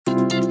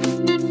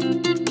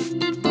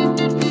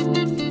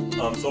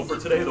So for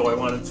today, though, I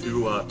wanted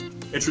to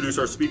introduce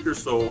our speaker.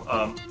 So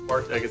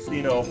Mark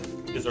D'Agostino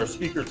is our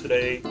speaker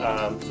today.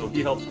 So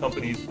he helps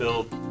companies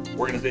build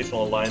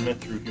organizational alignment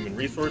through human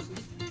resources.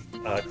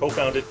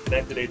 Co-founded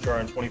Connected HR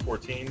in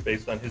 2014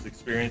 based on his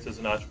experience as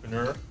an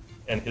entrepreneur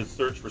and his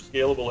search for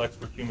scalable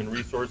expert human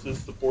resources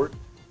support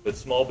that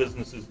small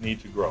businesses need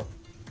to grow.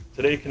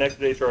 Today,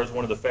 Connected HR is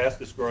one of the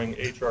fastest growing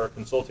HR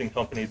consulting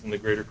companies in the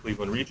greater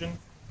Cleveland region.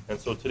 And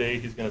so today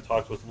he's going to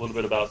talk to us a little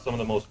bit about some of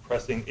the most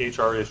pressing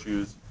HR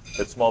issues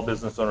that small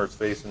business owners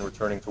face in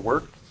returning to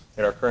work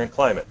in our current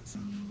climate.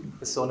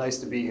 It's so nice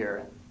to be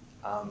here.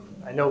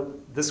 I know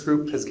this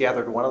group has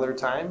gathered one other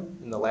time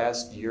in the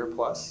last year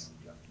plus.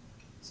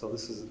 So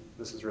this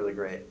is really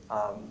great.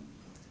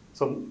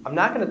 So I'm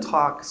not going to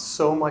talk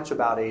so much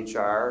about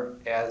HR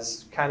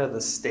as kind of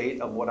the state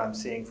of what I'm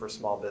seeing for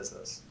small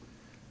business.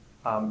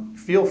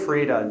 Feel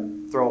free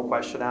to throw a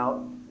question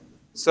out.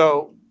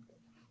 So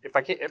if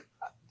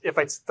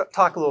I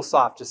talk a little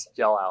soft, just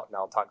yell out and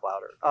I'll talk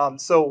louder.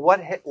 So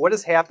what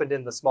has happened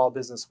in the small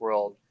business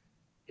world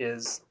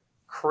is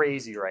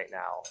crazy right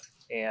now.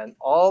 And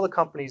all the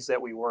companies that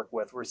we work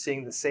with, we're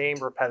seeing the same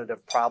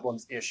repetitive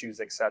problems, issues,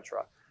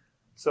 etc.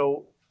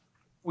 So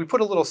we put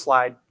a little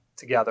slide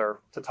together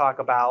to talk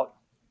about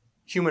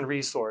human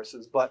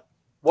resources, but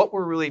what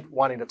we're really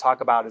wanting to talk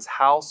about is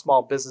how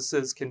small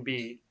businesses can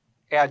be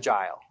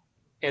agile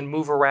and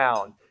move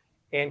around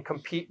and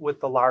compete with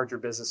the larger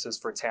businesses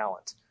for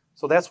talent.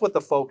 So that's what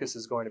the focus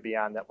is going to be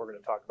on that we're going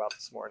to talk about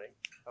this morning.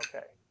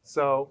 Okay,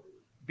 so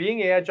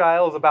being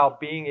agile is about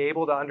being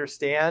able to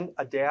understand,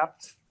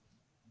 adapt,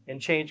 and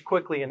change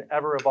quickly in an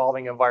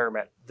ever-evolving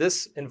environment.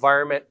 This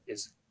environment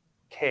is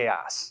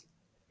chaos.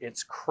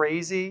 It's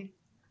crazy.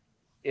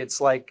 It's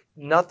like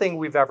nothing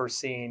we've ever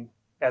seen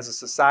as a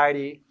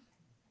society,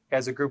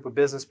 as a group of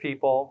business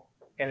people,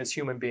 and as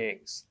human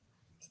beings.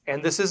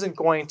 And this isn't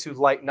going to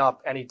lighten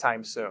up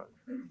anytime soon.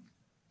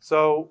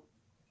 So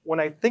when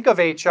I think of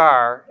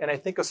HR and I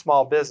think of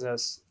small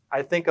business,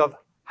 I think of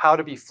how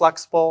to be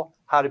flexible,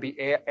 how to be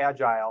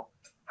agile,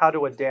 how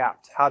to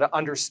adapt, how to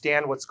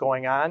understand what's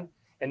going on,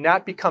 and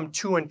not become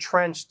too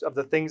entrenched of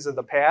the things of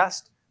the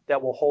past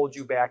that will hold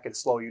you back and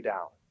slow you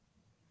down.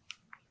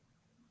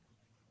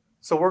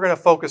 So we're going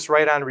to focus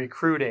right on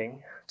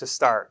recruiting to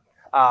start.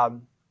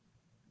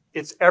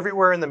 It's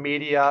everywhere in the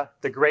media,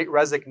 the Great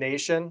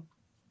Resignation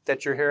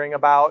that you're hearing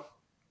about.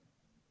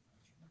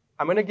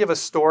 I'm going to give a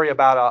story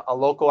about a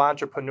local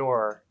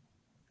entrepreneur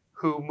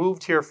who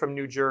moved here from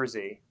New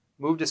Jersey,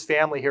 moved his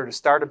family here to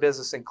start a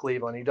business in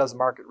Cleveland. He does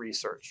market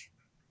research.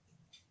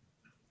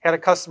 Had a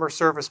customer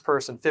service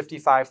person,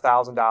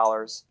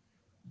 $55,000,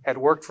 had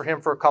worked for him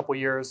for a couple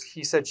years.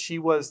 He said she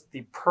was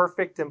the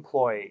perfect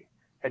employee,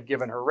 had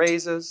given her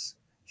raises,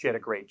 she had a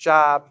great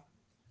job,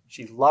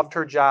 she loved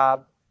her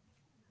job.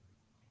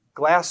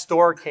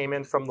 Glassdoor came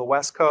in from the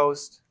West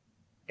Coast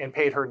and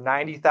paid her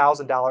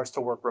 $90,000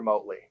 to work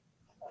remotely.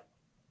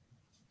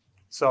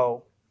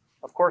 So,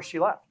 of course, she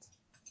left.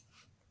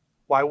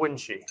 Why wouldn't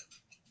she?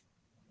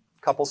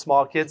 Couple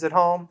small kids at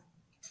home,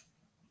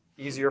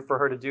 easier for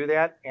her to do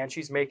that, and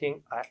she's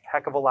making a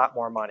heck of a lot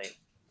more money.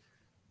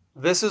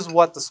 This is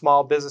what the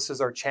small businesses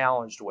are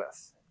challenged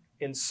with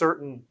in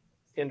certain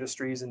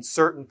industries, in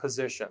certain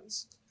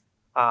positions.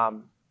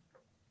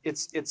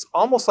 It's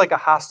almost like a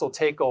hostile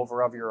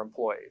takeover of your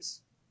employees.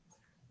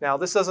 Now,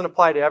 this doesn't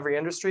apply to every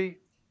industry,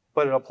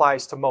 but it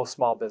applies to most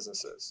small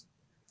businesses.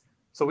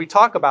 So we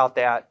talk about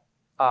that.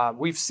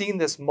 We've seen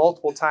this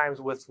multiple times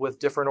with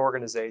different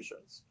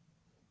organizations.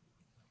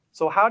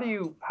 So how do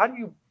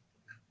you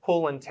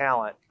pull in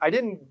talent? I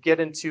didn't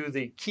get into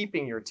the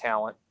keeping your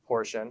talent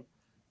portion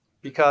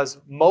because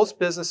most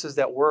businesses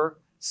that we're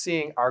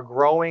seeing are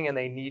growing and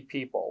they need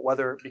people,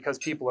 whether because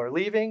people are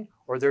leaving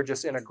or they're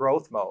just in a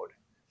growth mode.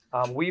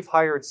 We've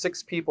hired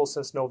 6 people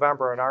since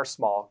November in our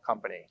small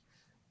company.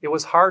 It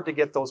was hard to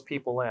get those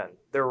people in.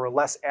 There were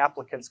less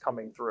applicants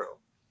coming through.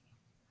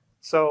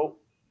 So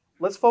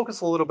let's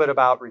focus a little bit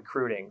about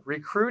recruiting.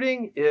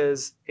 Recruiting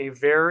is a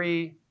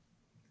very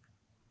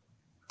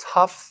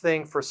tough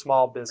thing for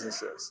small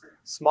businesses.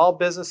 Small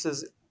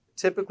businesses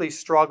typically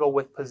struggle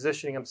with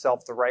positioning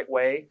themselves the right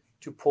way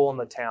to pull in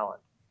the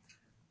talent.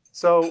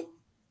 So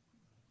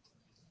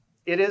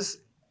it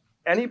is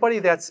anybody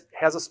that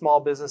has a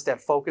small business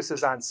that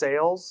focuses on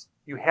sales,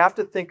 you have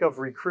to think of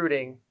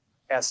recruiting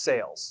as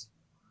sales.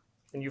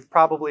 And you've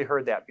probably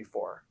heard that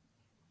before.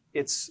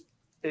 It's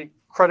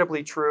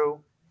incredibly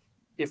true.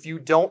 If you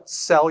don't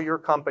sell your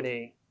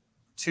company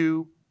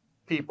to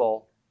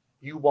people,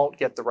 you won't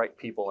get the right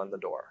people in the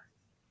door.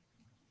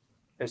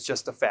 It's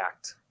just a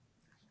fact.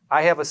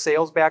 I have a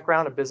sales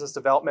background, a business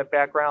development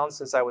background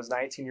since I was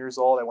 19 years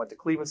old. I went to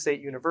Cleveland State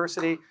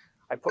University.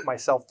 I put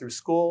myself through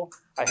school.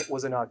 I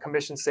was in a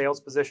commission sales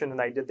position,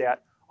 and I did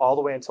that all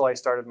the way until I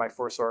started my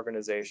first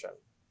organization.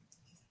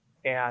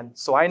 And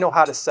so I know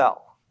how to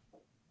sell.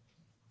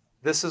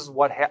 This is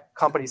what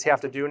companies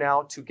have to do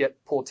now to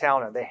pull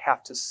talent in. They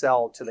have to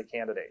sell to the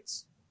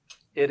candidates.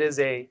 It is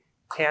a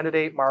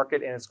candidate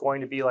market, and it's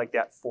going to be like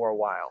that for a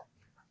while.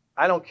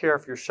 I don't care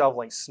if you're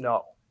shoveling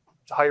snow,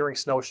 hiring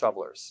snow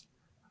shovelers.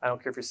 I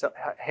don't care if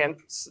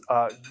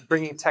you're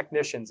bringing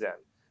technicians in,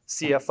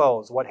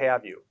 CFOs, what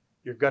have you.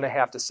 You're going to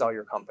have to sell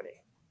your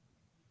company.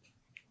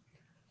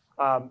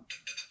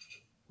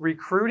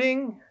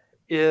 Recruiting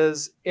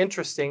is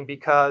interesting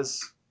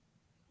because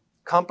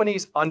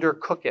companies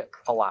undercook it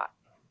a lot.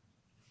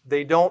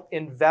 They don't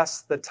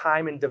invest the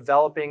time in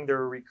developing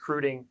their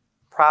recruiting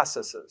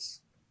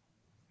processes.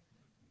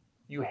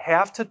 You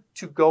have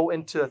to go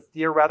into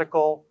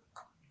theoretical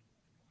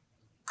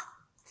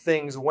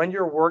things when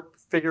you're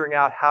figuring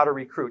out how to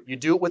recruit. You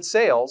do it with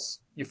sales.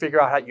 You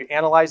figure out how you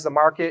analyze the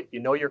market. You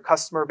know your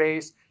customer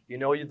base. You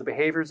know the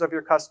behaviors of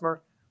your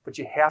customer. But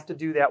you have to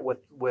do that with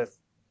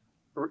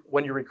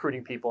when you're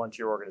recruiting people into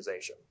your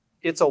organization.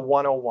 It's a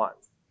 101.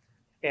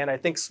 And I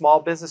think small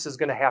business is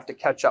going to have to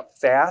catch up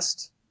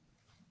fast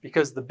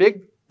because the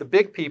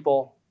big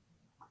people,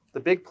 the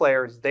big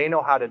players, they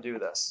know how to do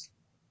this.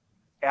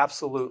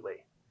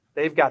 Absolutely.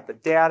 They've got the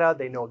data.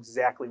 They know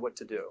exactly what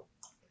to do.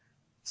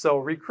 So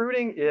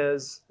recruiting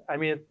is, I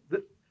mean,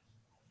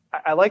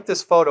 I like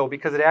this photo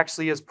because it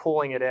actually is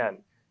pulling it in.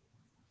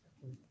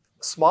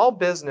 Small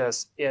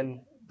business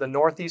in the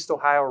Northeast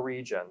Ohio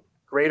region,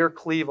 greater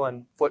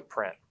Cleveland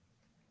footprint,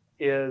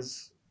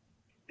 is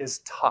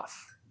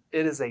tough.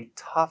 It is a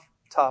tough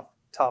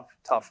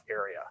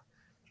area.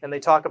 And they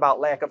talk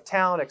about lack of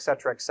talent, et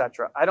cetera, et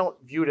cetera. I don't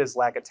view it as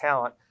lack of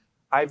talent.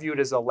 I view it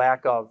as a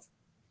lack of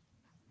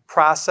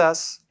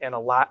process and a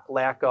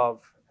lack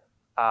of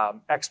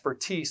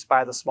expertise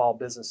by the small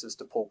businesses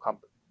to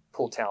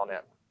pull talent in.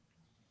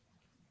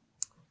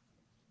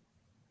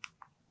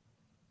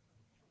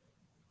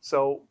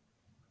 So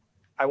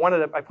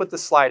I put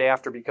this slide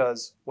after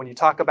because when you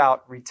talk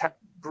about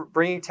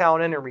bringing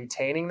talent in and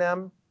retaining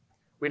them,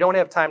 we don't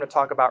have time to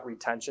talk about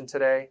retention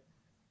today.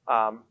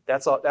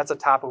 That's a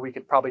topic we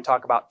could probably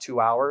talk about 2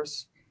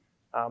 hours.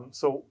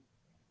 So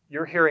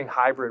you're hearing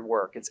hybrid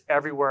work. It's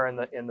everywhere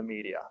in the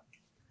media.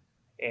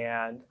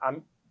 And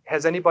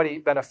has anybody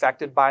been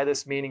affected by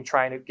this, meaning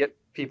trying to get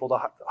people to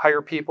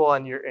hire people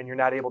and you're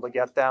not able to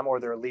get them, or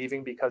they're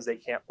leaving because they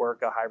can't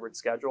work a hybrid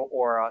schedule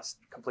or a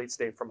complete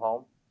stay from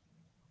home?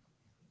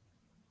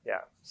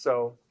 Yeah,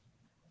 so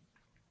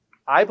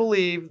I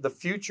believe the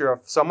future,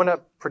 if someone to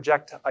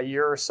project a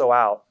year or so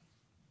out,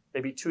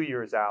 maybe 2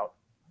 years out,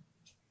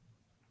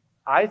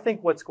 I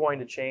think what's going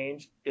to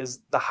change is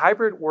the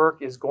hybrid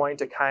work is going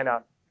to kind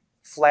of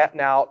flatten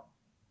out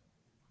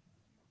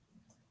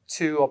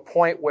to a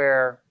point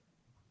where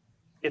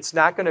it's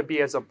not going to be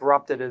as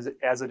abrupt as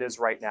it is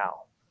right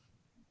now.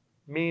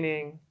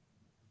 Meaning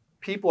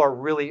people are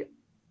really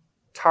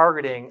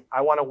targeting,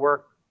 I want to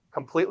work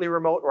completely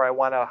remote or I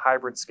want a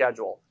hybrid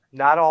schedule.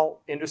 Not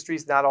all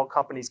industries, not all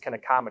companies can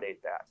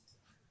accommodate that.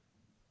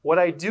 What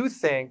I do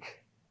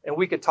think, and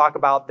we could talk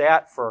about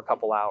that for a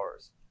couple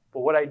hours,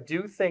 but what I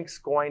do think is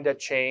going to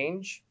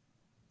change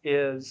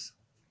is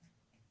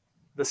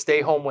the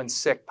stay home when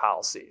sick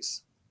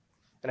policies.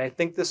 And I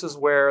think this is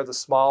where the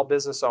small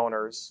business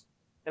owners,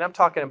 and I'm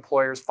talking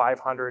employers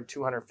 500,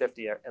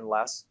 250 and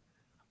less,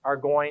 are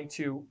going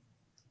to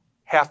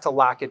have to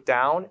lock it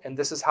down. And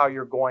this is how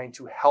you're going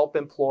to help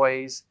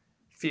employees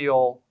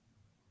feel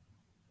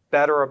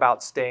better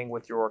about staying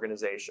with your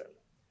organization.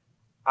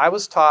 I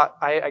was taught,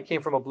 I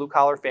came from a blue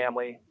collar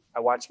family. I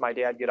watched my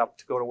dad get up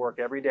to go to work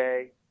every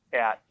day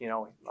I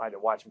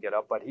didn't watch him get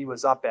up, but he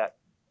was up at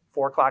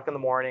 4 o'clock in the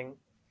morning,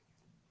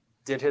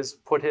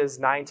 put his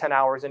 9-10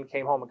 hours in,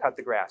 came home and cut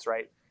the grass,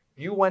 right?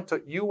 You went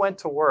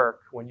to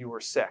work when you were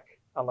sick,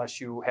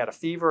 unless you had a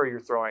fever or you're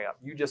throwing up.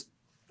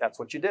 That's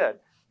what you did.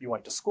 You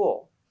went to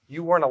school.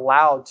 You weren't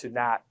allowed to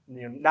not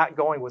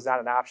going was not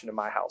an option in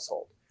my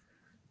household.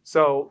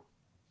 So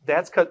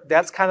that's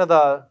kind of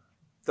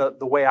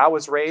the way I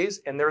was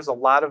raised, and there's a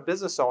lot of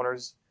business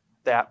owners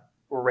that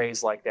were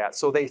raised like that.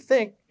 So they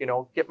think,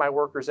 get my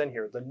workers in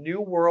here. The new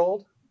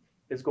world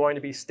is going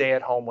to be stay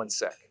at home when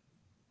sick,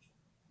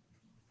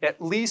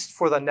 at least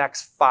for the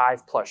next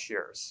 5+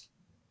 years.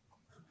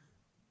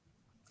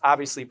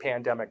 Obviously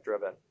pandemic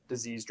driven,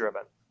 disease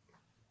driven.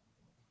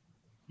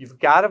 You've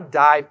got to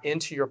dive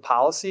into your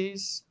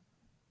policies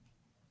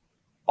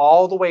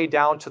all the way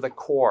down to the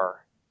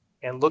core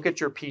and look at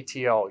your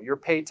PTO, your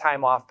paid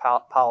time off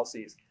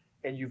policies,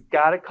 and you've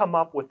got to come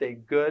up with a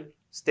good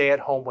stay at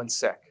home when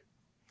sick.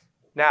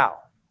 Now,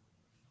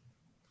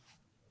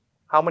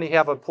 how many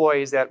have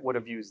employees that would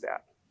have used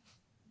that?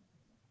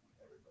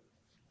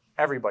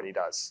 Everybody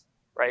does,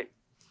 right?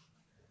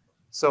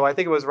 So I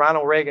think it was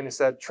Ronald Reagan who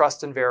said,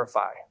 trust and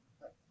verify.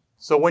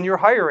 So when you're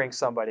hiring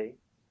somebody,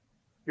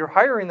 you're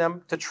hiring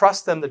them to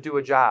trust them to do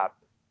a job.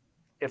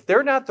 If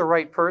they're not the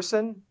right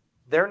person,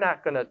 they're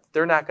not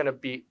gonna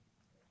be,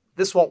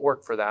 this won't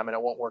work for them and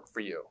it won't work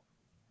for you.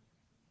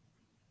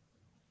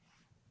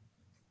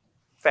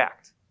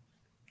 Fact.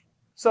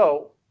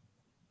 So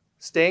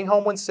staying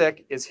home when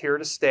sick is here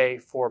to stay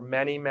for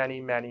many, many,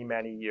 many,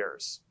 many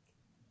years.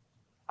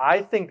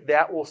 I think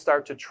that will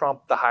start to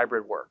trump the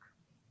hybrid work.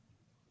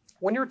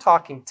 When you're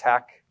talking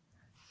tech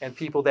and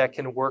people that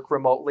can work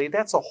remotely,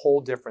 that's a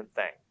whole different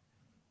thing.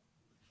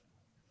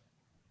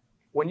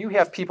 when you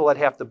have people that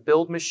have to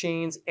build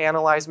machines,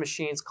 analyze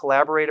machines,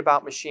 collaborate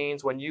about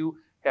machines,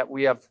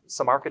 we have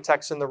some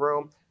architects in the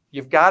room,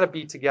 you've got to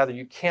be together.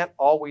 You can't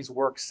always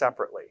work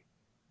separately.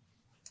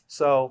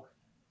 So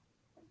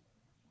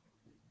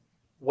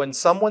when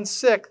someone's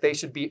sick, they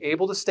should be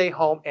able to stay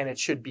home, and it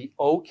should be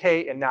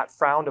okay and not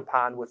frowned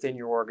upon within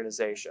your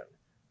organization.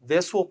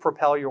 This will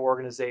propel your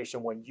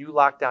organization when you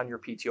lock down your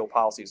PTO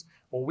policies.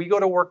 When we go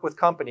to work with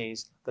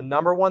companies, the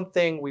number one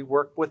thing we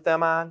work with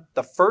them on,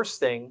 the first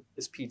thing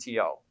is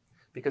PTO,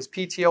 because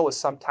PTO is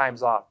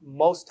sometimes off,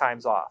 most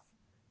times off.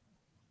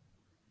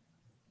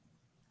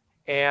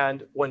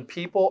 And when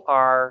people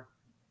are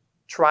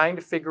trying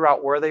to figure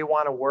out where they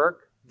want to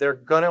work, they're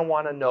going to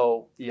want to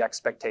know the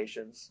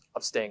expectations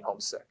of staying home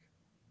sick.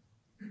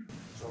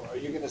 So are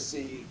you going to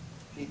see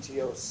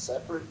PTO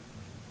separate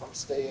from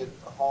stay at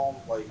home?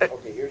 Like,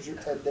 okay, here's your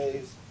 10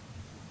 days,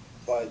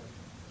 but,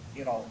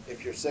 you know,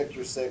 if you're sick,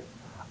 you're sick.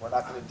 We're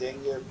not going to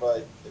ding you,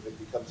 but if it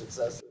becomes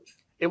excessive.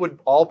 It would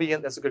all be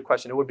in, that's a good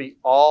question. It would be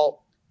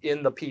all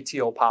in the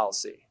PTO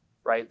policy,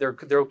 right? There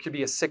could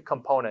be a sick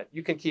component.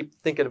 You can keep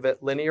thinking of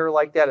it linear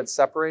like that, it's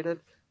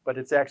separated, but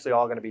it's actually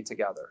all going to be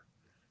together.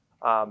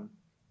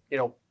 You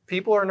know,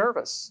 people are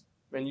nervous.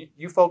 I mean,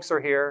 you folks are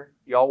here.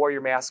 You all wore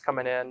your masks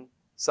coming in.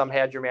 Some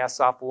had your masks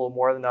off a little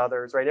more than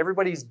others, right?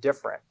 Everybody's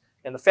different.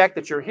 And the fact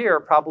that you're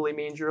here probably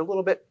means you're a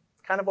little bit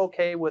kind of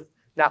okay with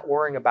not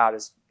worrying about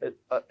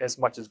as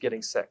much as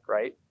getting sick,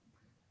 right?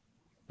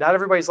 Not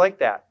everybody's like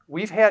that.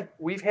 We've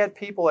had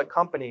people at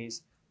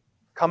companies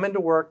come into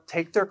work,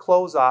 take their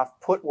clothes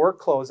off, put work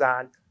clothes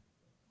on,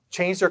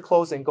 change their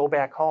clothes and go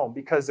back home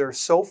because they're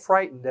so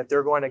frightened that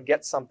they're going to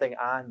get something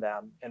on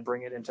them and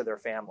bring it into their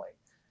family.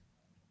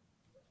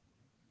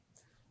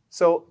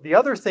 So the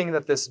other thing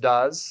that this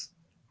does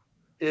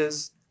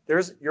is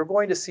you're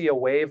going to see a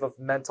wave of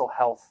mental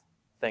health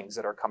things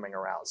that are coming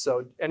around.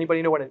 So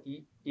anybody know what an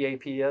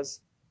EAP is?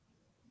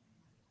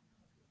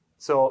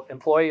 So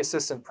Employee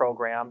Assistance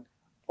Program.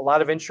 A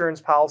lot of insurance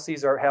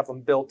policies have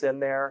them built in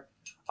there.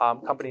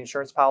 Company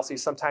insurance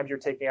policies. Sometimes you're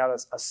taking out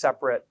a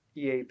separate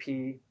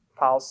EAP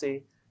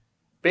policy.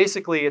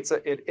 Basically,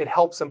 it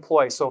helps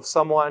employees. So if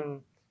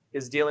someone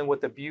is dealing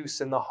with abuse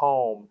in the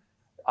home,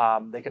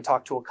 they can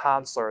talk to a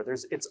counselor.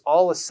 It's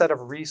all a set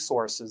of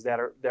resources that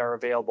are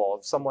available.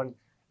 If someone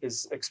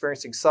is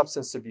experiencing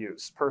substance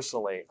abuse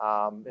personally,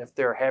 if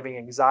they're having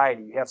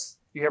anxiety,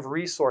 you have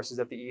resources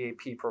that the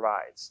EAP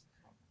provides.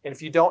 And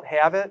if you don't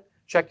have it,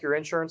 check your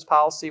insurance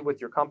policy with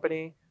your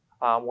company,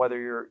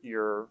 whether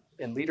you're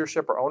in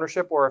leadership or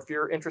ownership, or if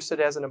you're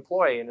interested as an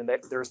employee and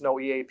there's no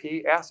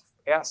EAP,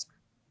 ask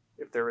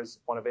if there is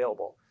one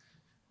available.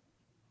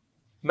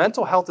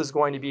 Mental health is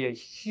going to be a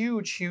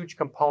huge, huge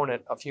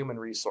component of human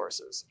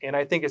resources. And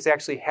I think it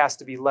actually has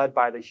to be led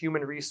by the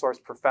human resource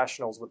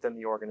professionals within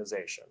the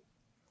organization.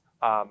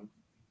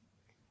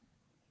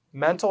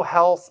 Mental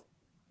health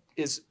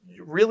is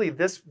really,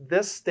 this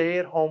stay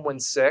at home when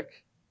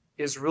sick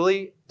is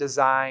really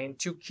designed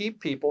to keep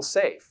people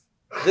safe.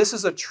 This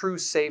is a true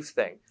safe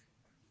thing.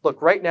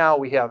 Look, right now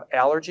we have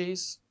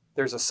allergies.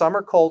 There's a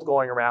summer cold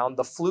going around,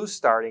 the flu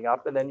starting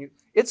up, and then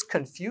it's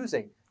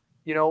confusing.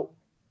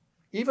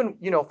 Even,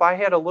 if I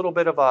had a little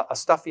bit of a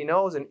stuffy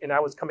nose and I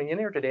was coming in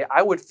here today,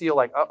 I would feel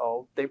like,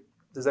 uh-oh,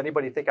 does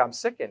anybody think I'm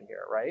sick in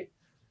here, right?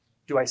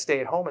 Do I stay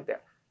at home at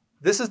that?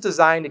 This is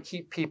designed to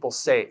keep people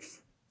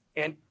safe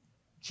and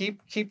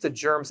keep the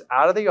germs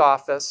out of the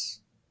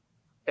office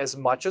as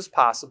much as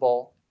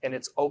possible, and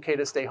it's okay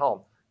to stay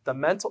home.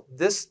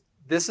 This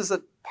is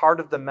a part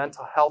of the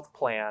mental health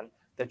plan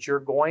that you're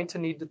going to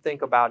need to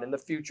think about in the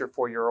future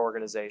for your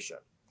organization,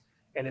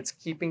 and it's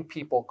keeping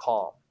people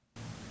calm.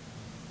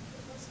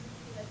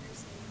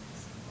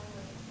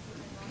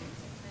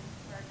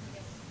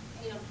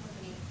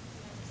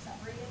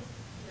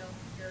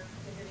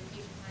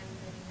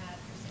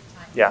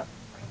 Yeah. Are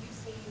you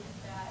saying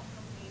that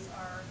companies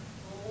are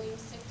rolling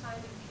sick time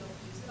if you don't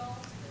use it all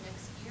to the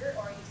next year,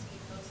 or are you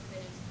saying most of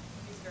it is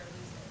use it or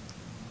lose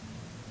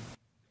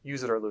it?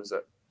 Use it or lose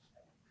it.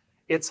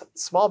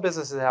 Small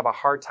businesses have a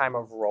hard time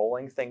of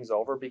rolling things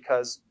over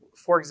because,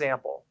 for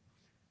example,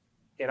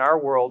 in our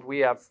world,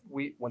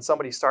 when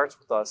somebody starts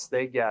with us,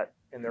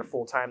 in their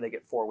full time, they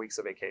get 4 weeks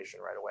of vacation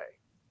right away.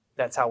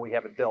 That's how we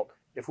have it built.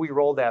 If we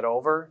roll that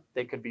over,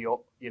 they could be,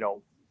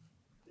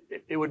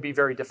 it would be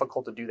very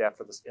difficult to do that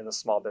in the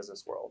small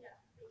business world.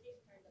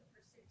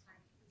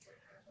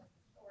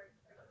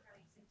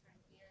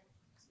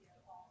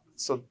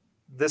 So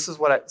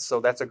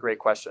that's a great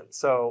question.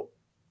 So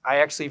I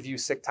actually view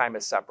sick time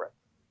as separate.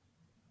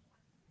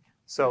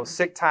 So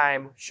sick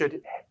time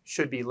should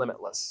be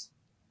limitless,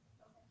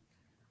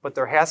 but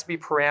there has to be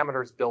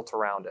parameters built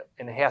around it,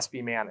 and it has to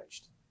be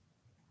managed,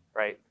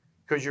 right?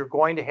 Because you're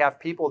going to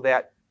have people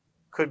that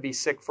could be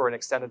sick for an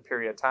extended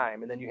period of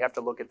time, and then you have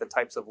to look at the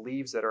types of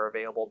leaves that are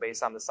available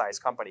based on the size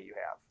company you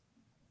have.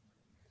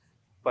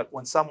 But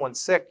when someone's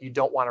sick, you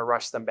don't want to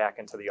rush them back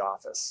into the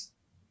office.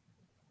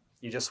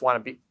 You just want to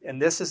be,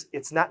 and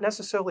it's not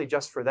necessarily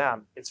just for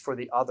them, it's for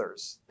the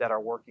others that are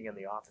working in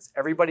the office.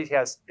 Everybody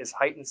is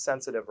heightened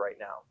sensitive right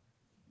now.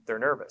 They're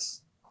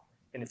nervous.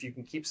 And if you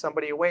can keep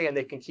somebody away and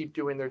they can keep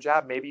doing their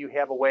job, maybe you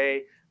have a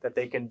way that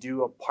they can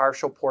do a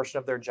partial portion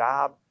of their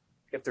job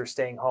if they're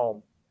staying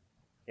home,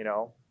 you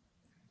know.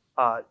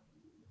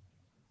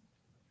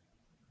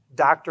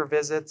 Doctor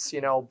visits,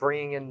 you know,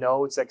 bringing in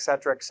notes, et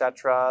cetera, et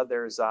cetera.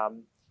 There's,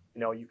 you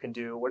know, you can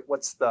do,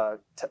 what's the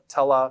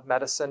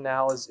telemedicine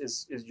now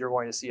is you're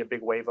going to see a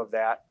big wave of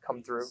that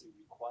come through.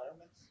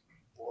 Requirements,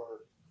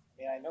 or,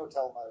 I mean, I know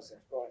telemedicine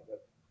is growing,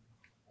 but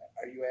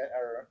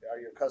are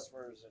your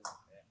customers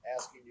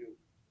asking you,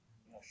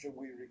 you know, should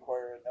we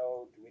require a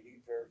note? Do we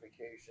need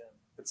verification?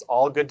 It's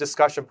all good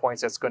discussion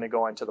points that's going to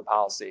go into the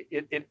policy.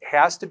 It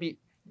has to be,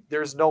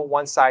 there's no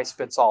one size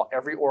fits all.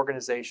 Every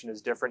organization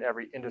is different.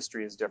 Every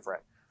industry is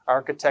different.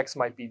 Architects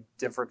might be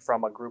different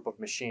from a group of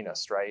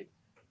machinists, right?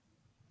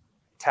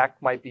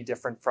 Tech might be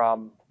different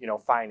from, you know,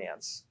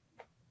 finance.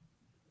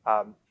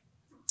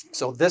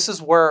 So this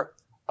is where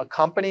a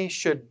company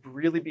should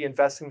really be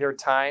investing their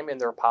time in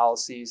their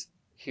policies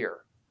here.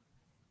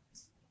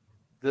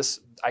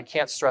 This, I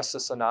can't stress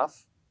this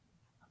enough.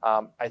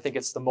 I think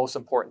it's the most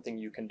important thing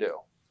you can do.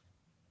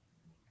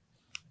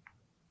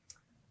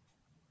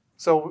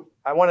 So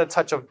I want to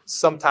touch on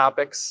some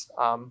topics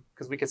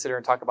because we could sit here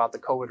and talk about the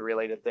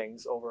COVID-related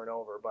things over and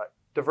over, but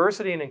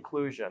diversity and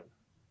inclusion.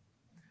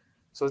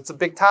 So it's a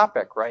big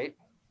topic, right?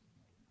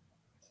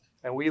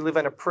 And we live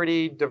in a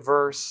pretty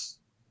diverse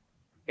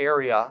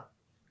area,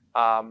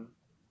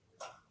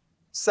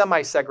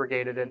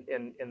 semi-segregated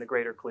in the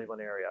greater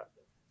Cleveland area.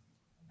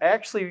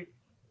 Actually,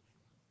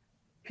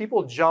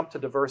 people jump to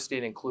diversity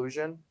and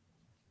inclusion.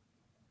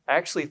 I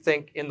actually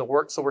think in the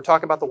work, so we're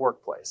talking about the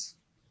workplace.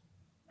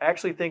 I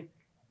actually think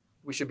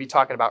we should be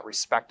talking about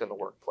respect in the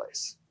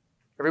workplace.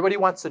 Everybody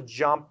wants to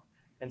jump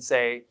and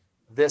say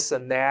this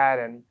and that,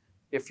 and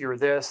if you're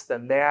this,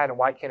 then that, and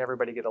why can't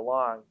everybody get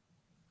along?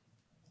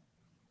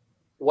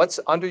 What's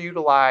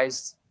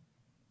underutilized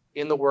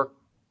in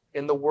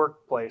the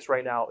workplace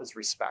right now is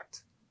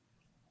respect.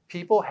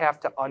 People have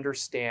to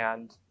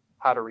understand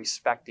how to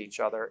respect each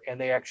other, and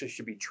they actually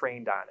should be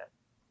trained on it.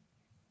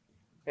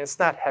 And it's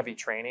not heavy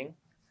training.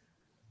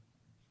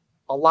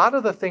 A lot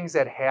of the things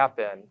that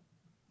happen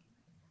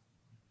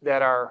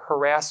that are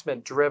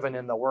harassment driven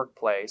in the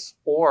workplace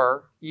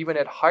or even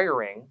at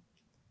hiring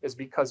is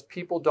because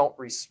people don't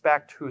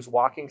respect who's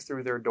walking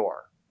through their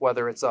door,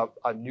 whether it's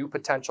a new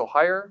potential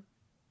hire,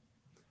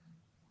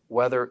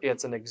 whether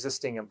it's an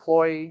existing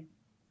employee,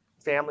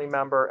 family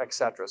member,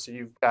 etc. So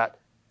you've got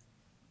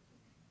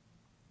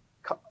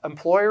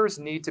employers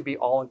need to be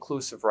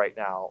all-inclusive right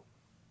now.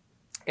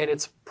 And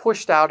it's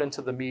pushed out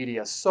into the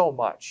media so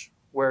much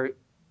where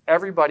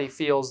everybody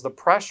feels the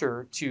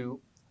pressure to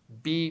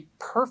be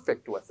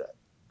perfect with it.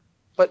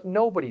 But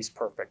nobody's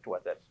perfect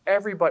with it.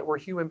 Everybody, we're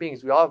human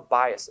beings. We all have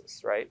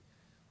biases, right?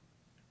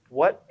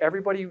 What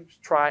everybody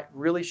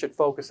really should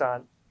focus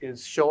on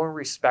is showing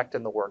respect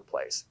in the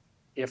workplace.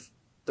 If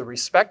the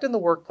respect in the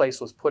workplace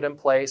was put in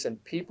place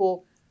and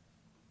people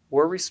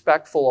were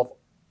respectful of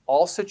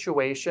all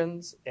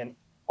situations and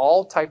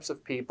all types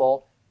of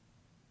people,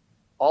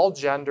 all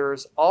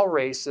genders, all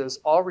races,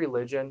 all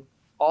religion,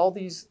 all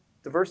these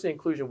diversity and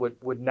inclusion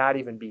would not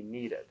even be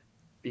needed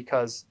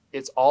because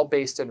it's all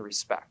based in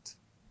respect.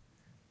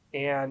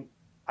 And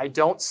I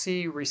don't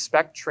see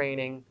respect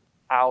training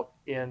out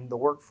in the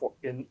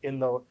in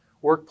the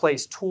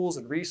workplace tools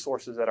and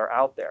resources that are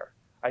out there.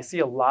 I see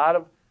a lot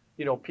of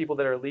people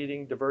that are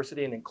leading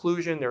diversity and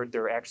inclusion.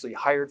 They're actually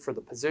hired for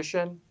the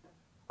position.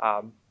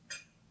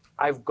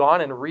 I've gone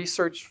and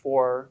researched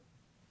for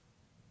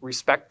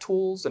respect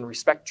tools and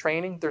respect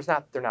training. They're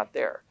not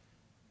there.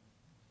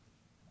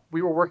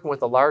 We were working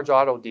with a large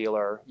auto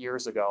dealer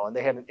years ago, and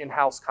they had an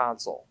in-house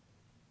console.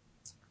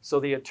 So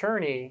the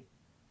attorney,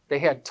 they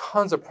had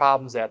tons of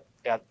problems at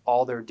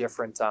all their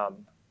different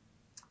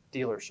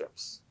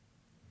dealerships,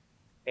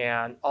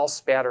 and all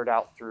spattered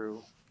out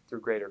through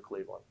Greater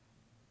Cleveland.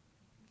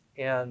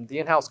 And the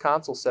in-house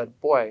console said,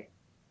 boy,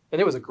 and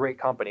it was a great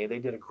company. They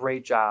did a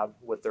great job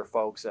with their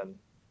folks, and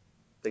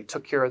they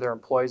took care of their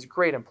employees.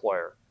 Great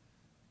employer.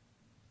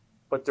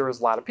 But there was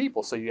a lot of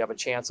people, so you have a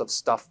chance of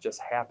stuff just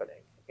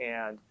happening.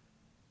 And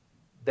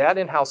that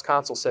in-house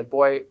console said,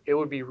 boy, it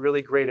would be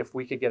really great if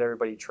we could get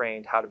everybody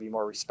trained how to be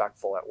more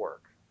respectful at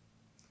work.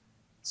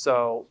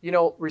 So,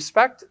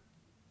 respect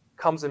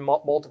comes in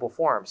multiple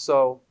forms.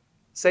 So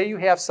say you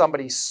have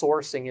somebody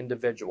sourcing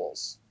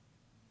individuals,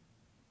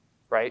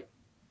 right?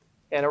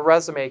 And a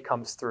resume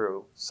comes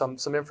through, some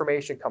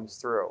information comes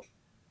through.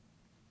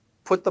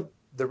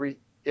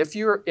 If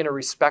you're in a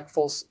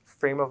respectful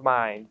frame of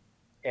mind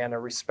and a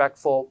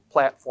respectful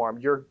platform,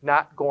 you're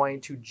not going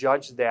to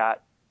judge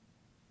that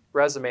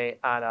resume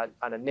on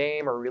a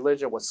name or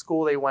religion, what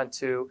school they went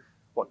to,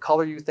 what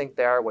color you think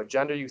they are, what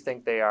gender you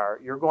think they are.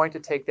 You're going to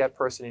take that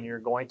person and you're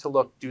going to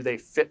look, do they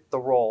fit the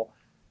role?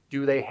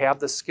 Do they have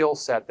the skill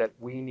set that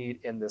we need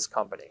in this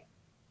company,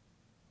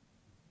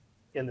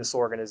 in this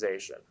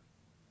organization?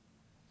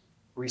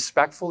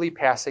 Respectfully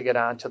passing it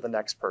on to the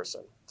next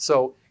person.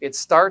 So it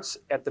starts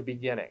at the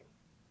beginning.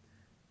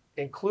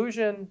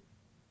 Inclusion,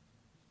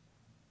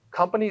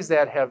 companies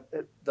that have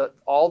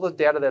all the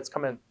data that's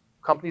come in,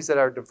 companies that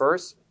are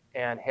diverse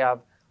and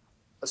have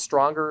a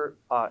stronger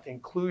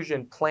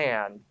inclusion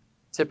plan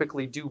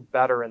typically do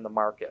better in the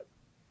market.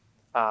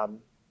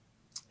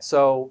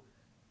 So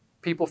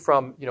people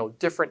from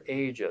different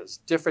ages,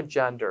 different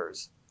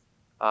genders,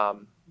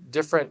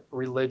 different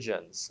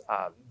religions,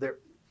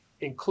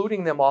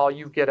 including them all,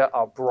 you get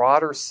a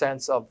broader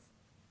sense of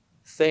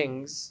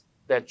things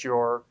that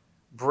you're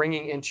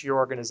bringing into your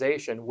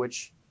organization,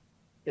 which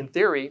in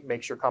theory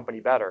makes your company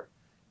better.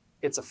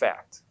 It's a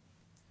fact.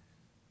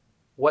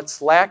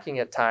 What's lacking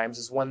at times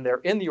is when they're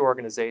in the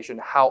organization,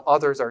 how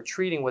others are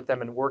treating with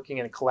them and working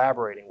and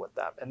collaborating with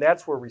them. And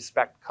that's where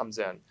respect comes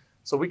in.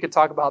 So we could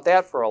talk about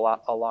that for a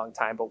long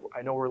time, but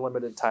I know we're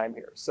limited time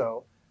here.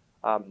 So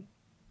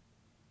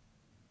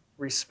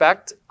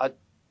respect,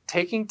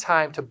 taking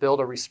time to build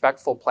a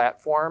respectful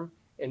platform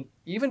and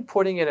even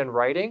putting it in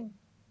writing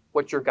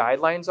what your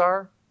guidelines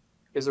are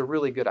is a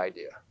really good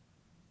idea.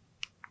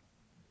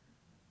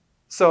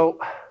 So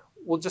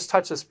we'll just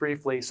touch this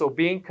briefly. So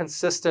being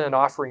consistent and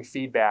offering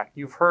feedback,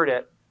 you've heard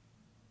it.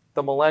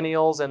 The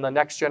millennials and the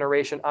next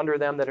generation under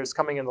them that is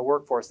coming in the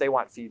workforce, they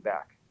want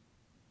feedback.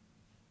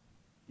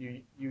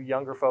 You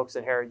younger folks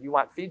in here, you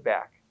want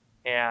feedback.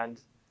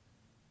 And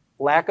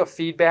lack of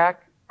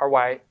feedback are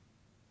why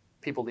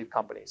people leave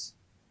companies.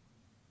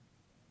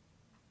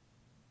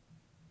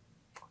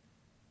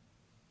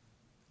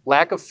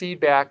 Lack of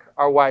feedback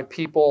are why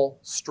people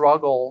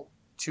struggle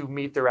to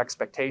meet their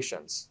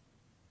expectations.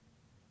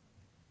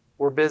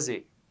 We're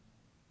busy.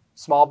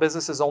 Small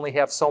businesses only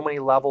have so many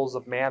levels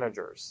of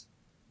managers.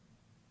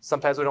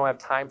 Sometimes we don't have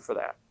time for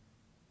that.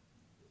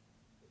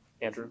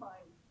 Andrew? Do you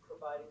mind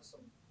providing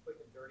some quick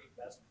and dirty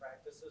best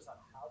practices on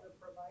how to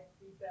provide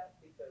feedback?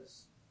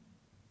 Because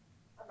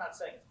I'm not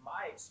saying it's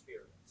my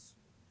experience,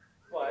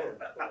 but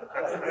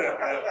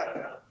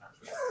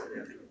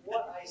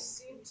what I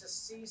seem to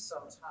see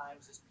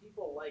sometimes is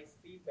people like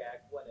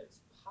feedback when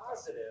it's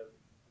positive,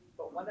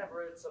 but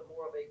whenever it's a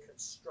more of a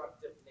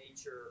constructive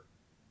nature,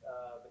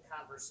 the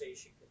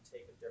conversation can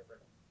take a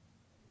different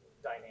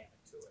dynamic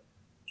to it.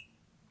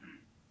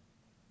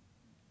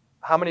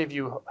 How many of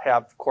you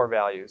have core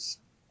values?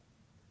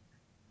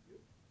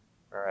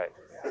 All right.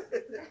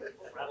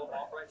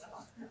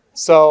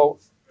 So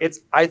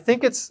I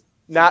think it's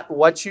not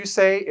what you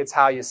say, it's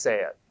how you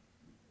say it.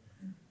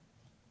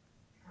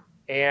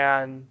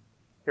 And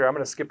here, I'm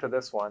going to skip to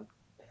this one.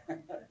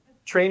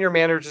 Train your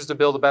managers to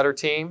build a better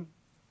team.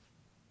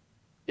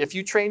 If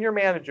you train your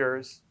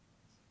managers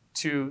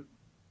to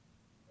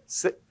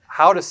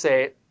how to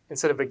say it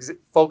instead of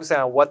focusing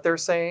on what they're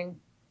saying,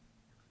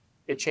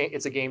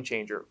 it's a game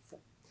changer.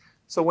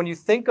 So when you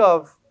think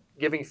of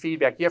giving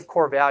feedback, you have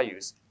core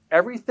values.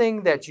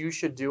 Everything that you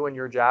should do in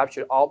your job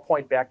should all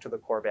point back to the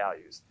core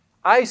values.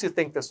 I used to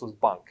think this was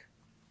bunk,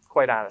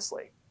 quite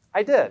honestly.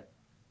 I did.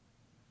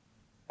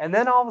 And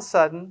then all of a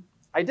sudden,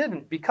 I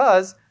didn't,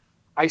 because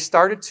I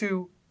started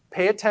to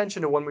pay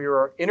attention to when we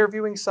were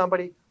interviewing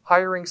somebody,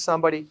 hiring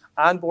somebody,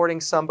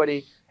 onboarding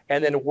somebody,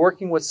 and then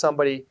working with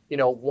somebody,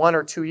 1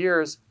 or 2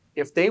 years.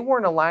 If they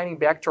weren't aligning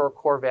back to our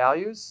core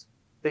values,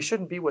 they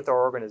shouldn't be with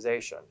our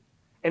organization.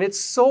 And it's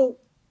so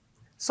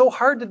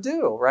hard to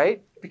do,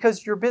 right?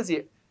 Because you're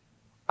busy.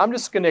 I'm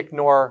just going to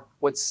ignore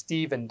what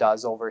Steven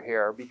does over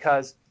here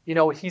because,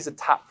 he's a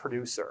top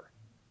producer.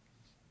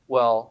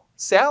 Well,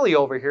 Sally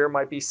over here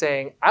might be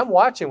saying, I'm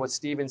watching what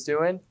Steven's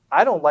doing.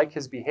 I don't like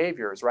his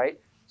behaviors, right?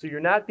 So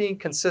you're not being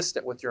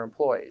consistent with your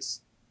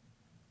employees.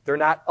 They're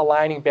not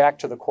aligning back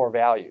to the core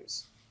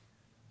values.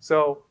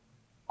 So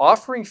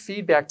offering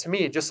feedback to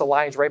me just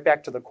aligns right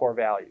back to the core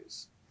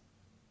values.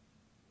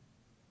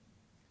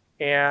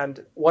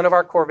 And one of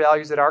our core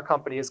values at our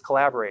company is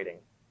collaborating.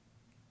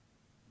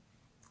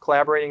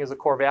 Collaborating is a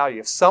core value.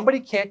 If somebody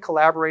can't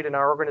collaborate in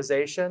our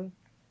organization,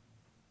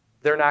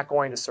 they're not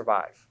going to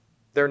survive.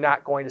 They're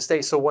not going to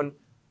stay. So when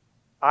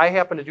I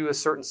happen to do a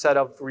certain set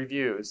of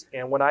reviews,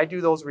 and when I do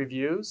those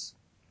reviews,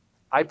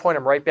 I point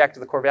them right back to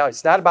the core values.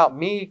 It's not about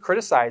me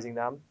criticizing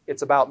them.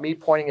 It's about me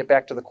pointing it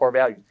back to the core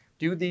values.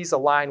 Do these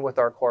align with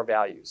our core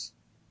values?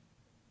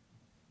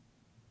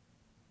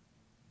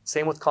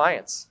 Same with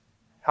clients.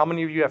 How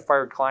many of you have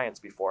fired clients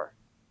before?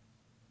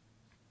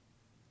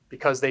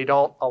 Because they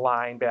don't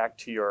align back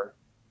to your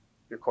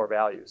core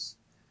values.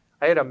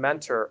 I had a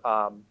mentor.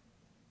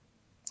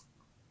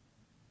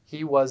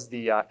 He was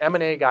the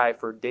M&A guy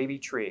for Davy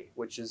Tree,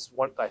 which is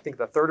I think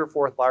the 3rd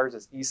or 4th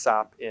largest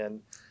ESOP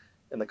in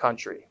the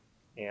country.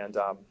 And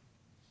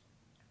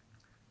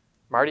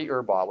Marty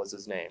Erbaugh was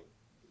his name.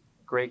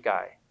 Great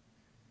guy.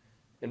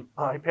 And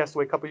he passed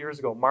away a couple years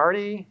ago.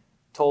 Marty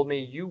told me,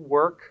 you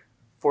work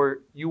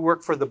for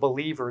the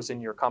believers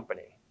in your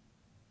company.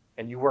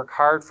 And you work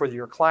hard for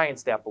your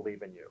clients that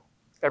believe in you.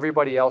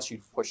 Everybody else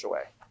you push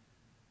away.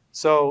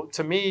 So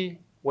to me,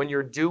 when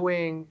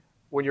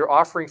you're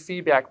offering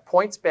feedback,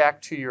 points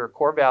back to your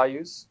core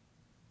values,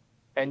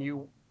 and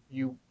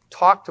you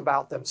talked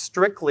about them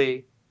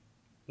strictly,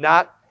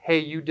 not, hey,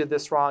 you did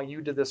this wrong,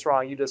 you did this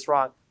wrong, you did this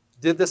wrong.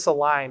 Did this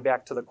align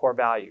back to the core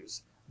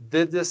values?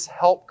 Did this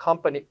help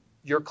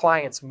your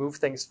clients move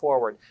things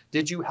forward?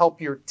 Did you help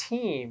your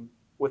team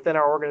within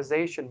our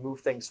organization move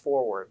things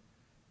forward.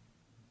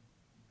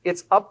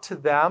 It's up to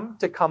them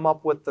to come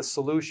up with the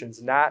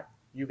solutions, not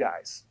you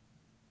guys.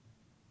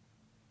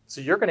 So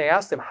you're going to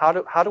ask them, how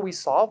do we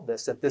solve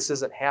this if this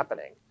isn't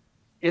happening?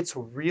 It's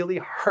really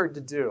hard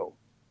to do.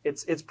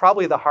 It's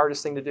probably the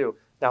hardest thing to do.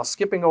 Now,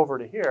 skipping over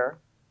to here,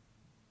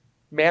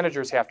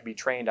 managers have to be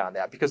trained on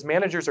that because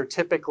managers are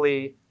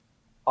typically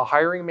a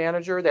hiring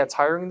manager that's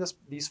hiring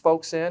these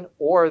folks in,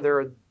 or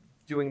they're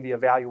doing the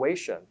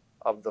evaluation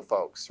of the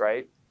folks,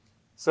 right?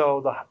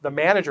 So the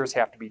managers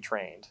have to be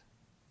trained.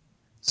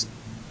 So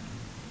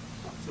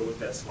with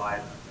that slide,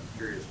 I'm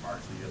curious,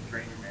 Mark, so you have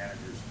trained your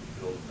managers to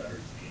build a better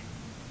team.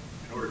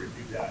 In order to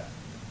do that,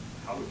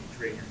 how would you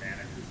train your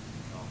managers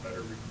to become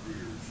better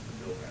recruiters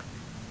to build that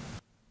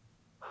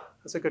team?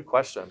 That's a good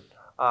question.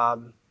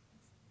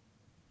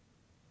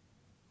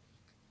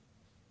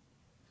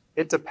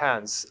 It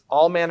depends.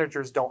 All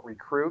managers don't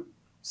recruit.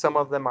 Some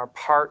of them are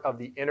part of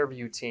the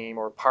interview team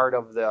or part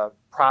of the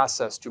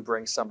process to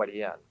bring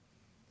somebody in.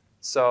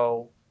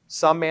 So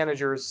some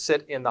managers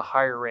sit in the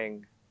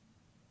hiring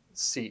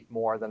seat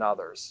more than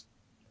others.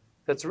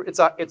 It's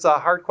a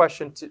hard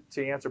question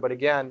to answer, but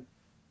again,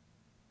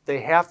 they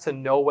have to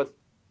know what.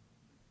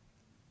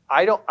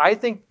 I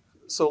think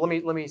so.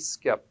 Let me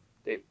skip,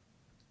 Dave.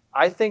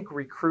 I think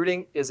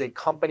recruiting is a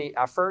company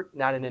effort,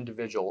 not an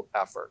individual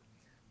effort.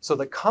 So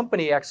the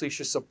company actually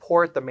should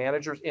support the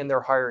managers in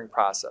their hiring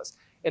process.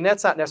 And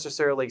that's not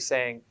necessarily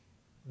saying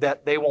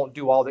that they won't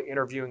do all the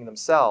interviewing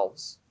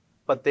themselves,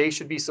 but they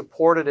should be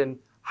supported in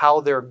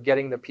how they're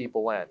getting the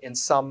people in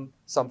some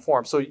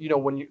form. So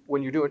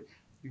when you're doing,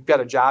 you've got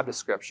a job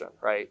description,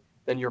 right?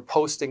 Then you're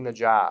posting the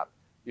job,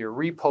 you're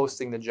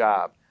reposting the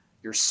job,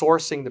 you're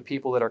sourcing the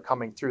people that are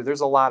coming through.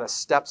 There's a lot of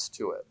steps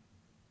to it.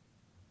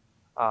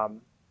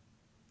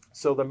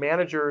 So the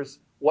managers,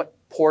 what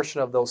portion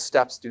of those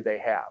steps do they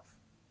have?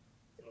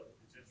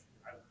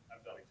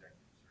 I've done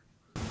executive search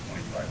for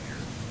 25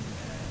 years,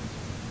 and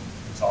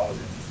it's always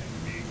interesting to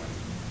me when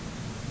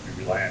we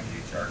rely on the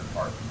HR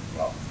department to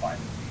go out and find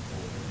the people,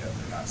 but yet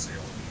they're not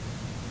salespeople.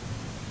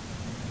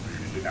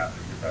 They're usually not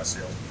the best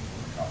salespeople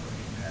in the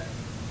company, and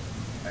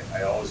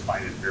I always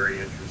find it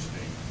very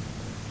interesting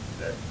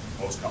that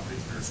most companies,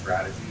 their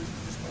strategy is to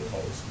just go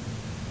post.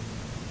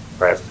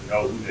 Right. Just to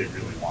know who they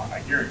really want.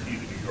 I guarantee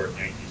the New York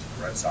Yankees and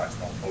the Red Sox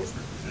don't post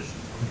their positions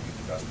when they get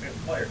the best paid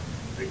player.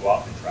 They go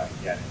out and try to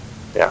get it.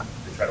 Yeah.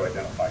 They try to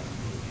identify who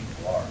those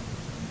people are.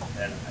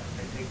 And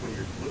I think when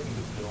you're looking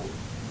to build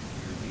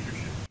your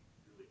leadership,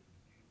 you really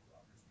need to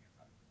understand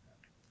how to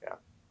do that.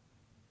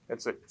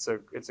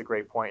 Yeah. It's a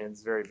great point, and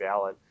it's very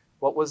valid.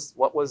 What was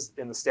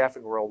in the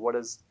staffing world? What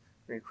is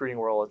the recruiting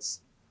world?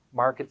 It's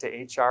market to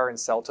HR and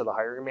sell to the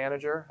hiring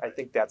manager. I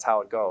think that's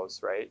how it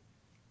goes, right?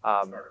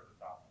 Start at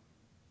the top.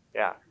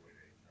 Yeah.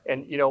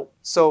 And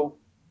so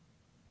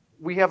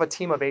we have a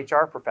team of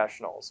HR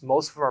professionals.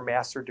 Most of them are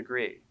master's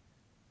degree.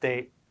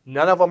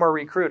 None of them are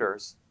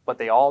recruiters, but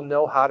they all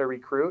know how to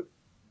recruit.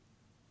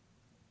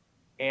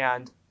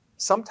 And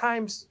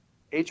sometimes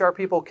HR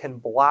people can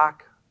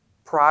block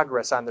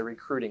progress on the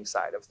recruiting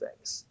side of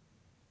things.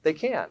 They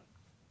can,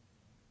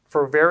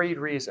 for varied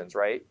reasons,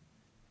 right?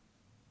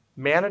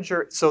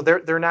 So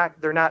they're not.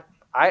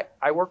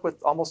 I work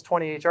with almost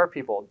 20 HR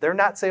people. They're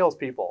not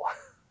salespeople.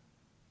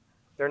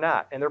 They're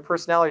not, and their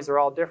personalities are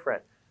all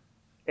different.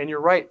 And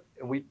you're right.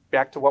 And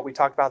back to what we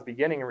talked about at the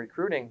beginning in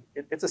recruiting.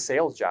 It's a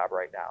sales job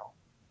right now,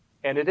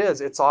 and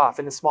it's off.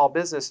 In a small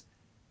business,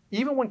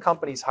 even when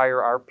companies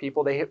hire our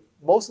people,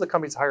 most of the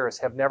companies hire us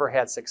have never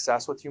had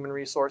success with human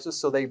resources,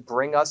 so they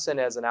bring us in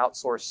as an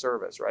outsourced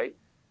service, right?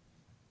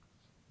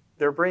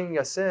 They're bringing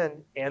us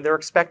in, and they're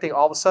expecting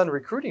all of a sudden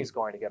recruiting is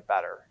going to get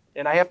better.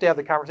 And I have to have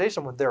the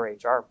conversation with their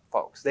HR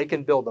folks. They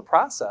can build the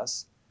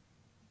process,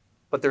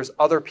 but there's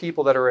other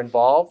people that are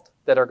involved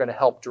that are going to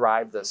help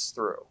drive this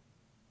through.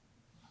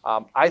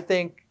 I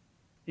think,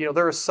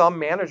 there are some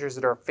managers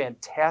that are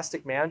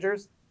fantastic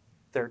managers.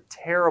 They're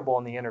terrible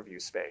in the interview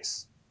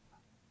space,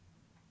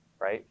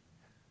 right?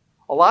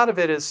 A lot of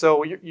it is,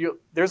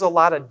 there's a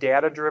lot of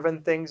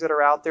data-driven things that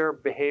are out there.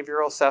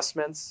 Behavioral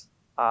assessments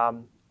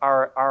are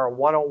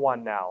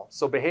 101 now.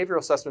 So behavioral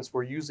assessments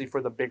were usually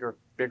for the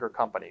bigger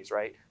companies,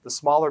 right? The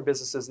smaller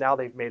businesses, now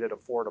they've made it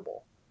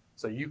affordable.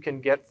 So you can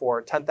get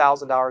for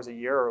 $10,000 a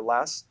year or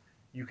less,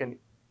 you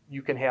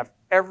can have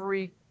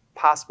every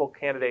possible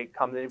candidate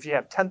come in. If you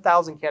have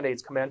 10,000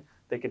 candidates come in,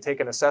 they can take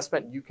an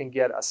assessment, and you can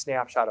get a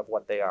snapshot of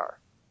what they are.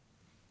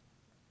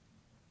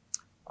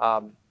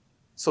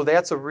 So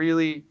that's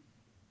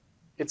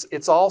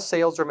it's all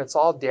sales driven, it's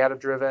all data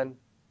driven.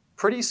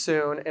 Pretty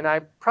soon, and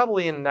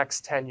probably in the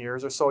next 10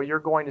 years or so, you're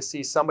going to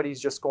see somebody's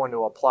just going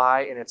to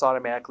apply, and it's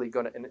automatically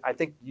going to, and I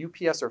think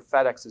UPS or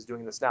FedEx is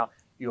doing this now.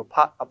 You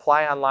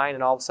apply online,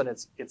 and all of a sudden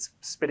it's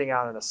spitting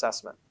out an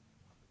assessment.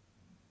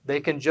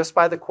 They can, just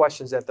by the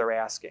questions that they're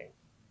asking.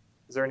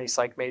 Is there any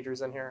psych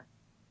majors in here?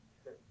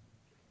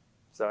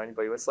 So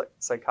anybody with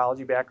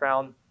psychology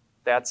background,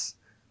 that's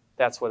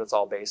what it's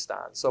all based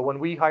on. So when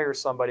we hire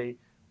somebody,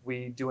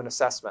 we do an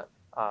assessment,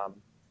 a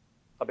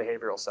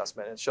behavioral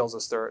assessment. It shows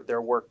us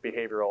their work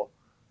behavioral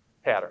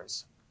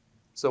patterns.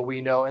 So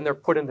we know, and they're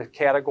put into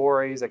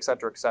categories, et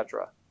cetera, et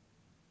cetera.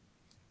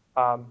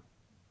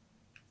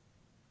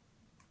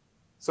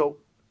 So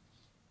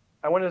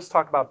I want to just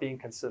talk about being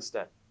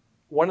consistent.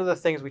 One of the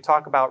things we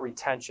talk about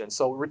retention.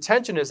 So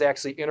retention is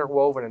actually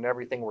interwoven in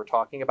everything we're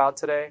talking about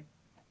today.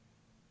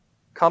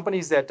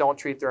 Companies that don't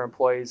treat their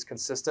employees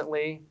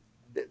consistently,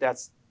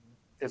 it's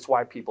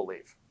why people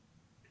leave.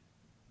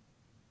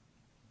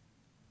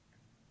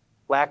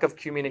 Lack of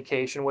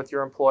communication with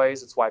your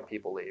employees, it's why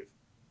people leave.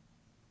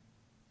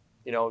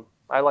 You know,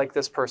 I like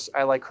this person,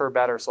 I like her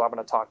better, so I'm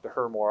going to talk to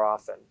her more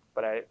often.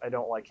 But I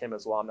don't like him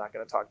as well, I'm not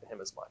going to talk to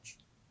him as much.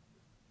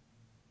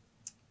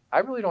 I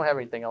really don't have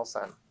anything else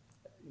on.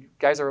 You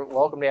guys are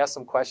welcome to ask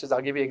some questions.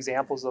 I'll give you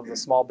examples of the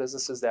small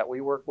businesses that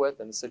we work with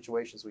and the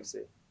situations we see.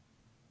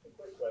 A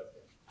quick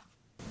question.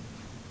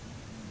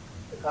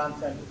 The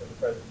content of the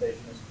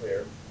presentation is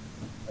clear.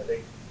 I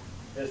think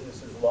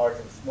businesses large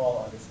and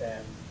small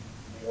understand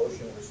the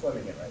ocean we're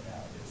swimming in right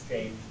now. It's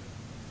changed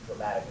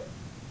dramatically.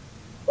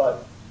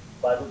 But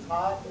by the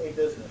time a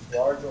business,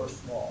 large or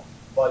small,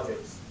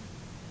 budgets,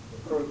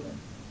 recruitment,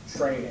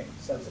 training,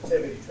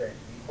 sensitivity training,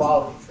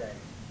 equality training,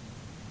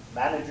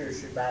 managers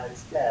should manage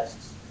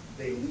tasks,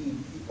 they lead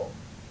people.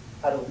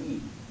 How to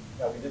lead.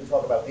 Now, we didn't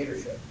talk about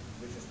leadership,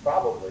 which is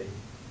probably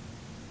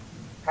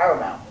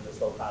paramount in this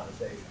whole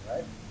conversation,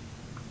 right?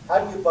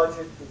 How do you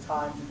budget the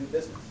time to do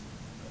business?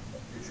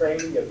 You're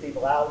training, you have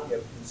people out, you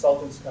have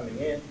consultants coming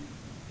in,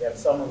 you have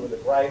someone with a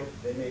gripe,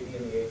 they may be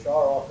in the HR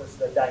office,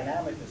 the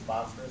dynamic is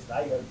monstrous.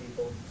 Now you have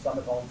people, some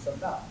at home, some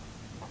not.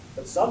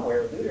 But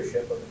somewhere,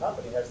 leadership of the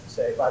company has to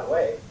say, by the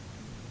way,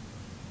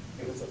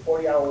 if it's a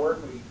 40-hour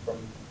work week from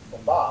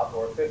Bob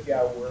or a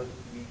 50-hour work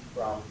week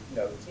from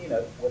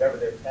Tina, whatever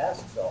their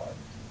tasks are,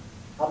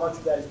 how much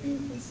of that is being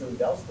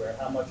consumed elsewhere?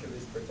 How much of it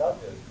is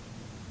productive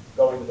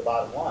going to the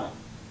bottom line?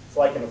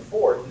 So I can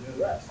afford to do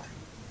the rest.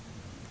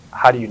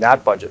 How do you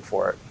not budget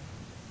for it?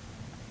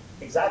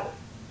 Exactly.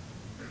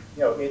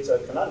 It's a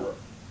conundrum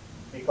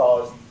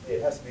because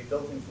it has to be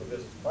built into a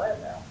business plan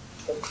now.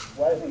 But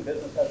what I think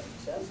business has to be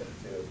sensitive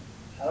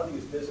to, I don't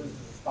think it's business's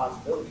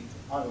responsibility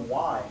to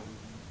unwind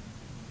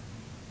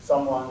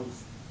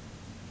someone's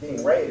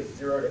being raised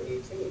 0 to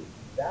 18.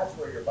 That's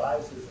where your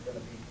biases are going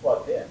to be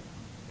plugged in,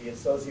 be it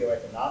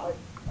socioeconomic,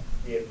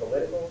 be it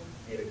political,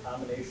 be it a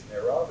combination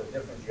thereof, a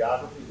different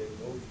geography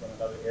that moved from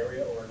another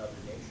area or another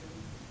nation.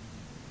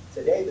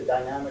 Today, the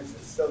dynamics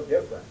are so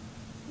different.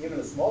 Even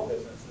a small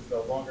business is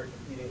no longer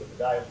competing with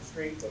the guy up the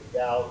street or the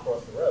gal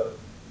across the road.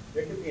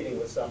 They're competing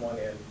with someone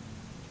in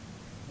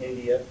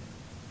India,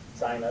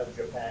 China,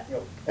 Japan,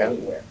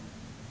 anywhere.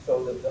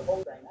 So the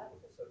whole dynamic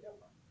is so different.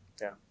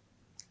 Yeah.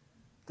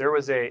 There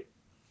was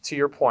to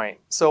your point,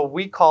 so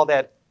we call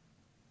that,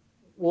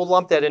 we'll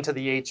lump that into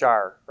the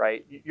HR,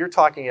 right? You're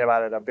talking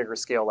about it at a bigger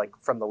scale, like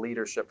from the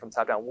leadership, from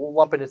top down. We'll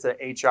lump it into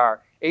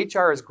HR.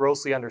 HR is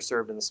grossly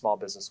underserved in the small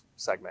business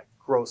segment,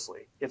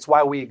 grossly. It's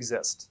why we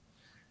exist.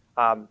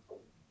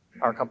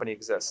 Our company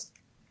exists.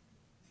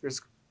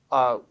 There's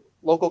a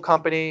local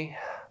company,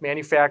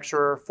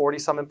 manufacturer,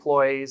 40-some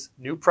employees,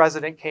 new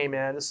president came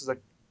in. This is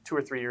 3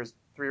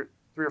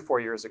 or 4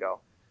 years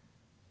ago.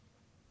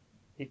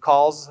 He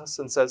calls us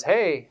and says,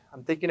 hey,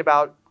 I'm thinking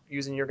about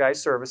using your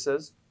guys'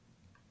 services.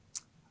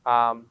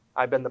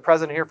 I've been the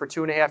president here for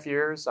 2.5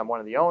 years. I'm one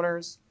of the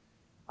owners.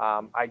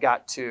 I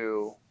got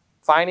to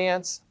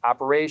finance,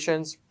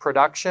 operations,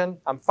 production.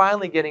 I'm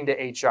finally getting to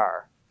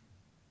HR,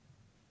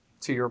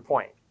 to your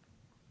point.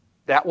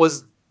 That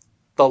was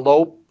the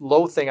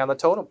low thing on the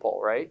totem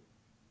pole, right?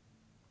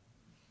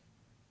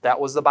 That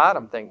was the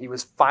bottom thing. He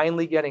was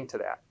finally getting to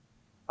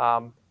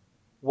that.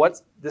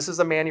 This is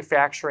a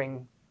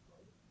manufacturing,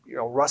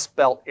 Rust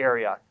Belt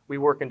area. We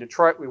work in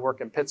Detroit, we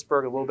work in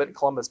Pittsburgh, a little bit in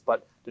Columbus,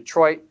 but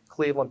Detroit,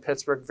 Cleveland,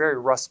 Pittsburgh, very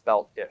Rust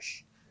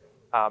Belt-ish.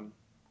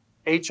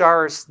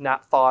 HR is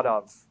not thought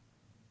of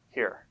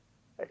here.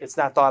 It's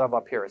not thought of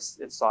up here,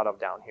 it's thought of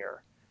down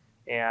here.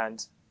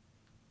 And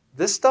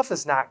this stuff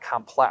is not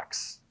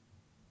complex.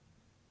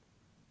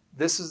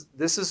 This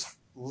is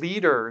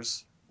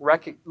leaders,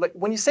 like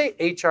when you say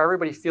HR,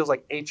 everybody feels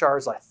like HR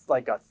is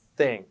like a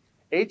thing.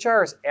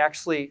 HR is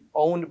actually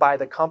owned by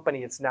the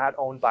company. It's not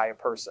owned by a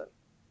person.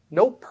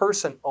 No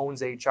person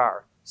owns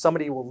HR.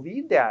 Somebody will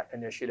lead that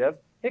initiative.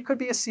 It could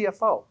be a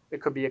CFO.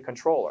 It could be a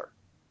controller.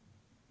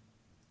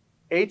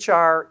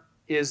 HR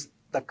is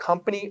the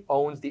company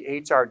owns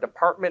the HR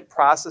department,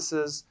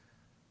 processes,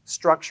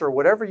 structure,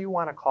 whatever you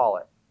want to call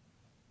it.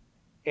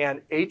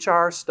 And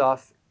HR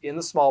stuff in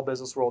the small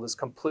business world is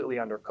completely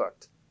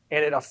undercooked.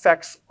 And it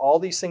affects all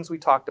these things we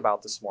talked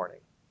about this morning.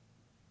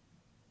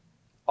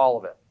 All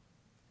of it.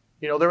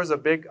 There was a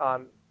big,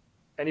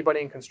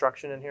 anybody in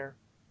construction in here?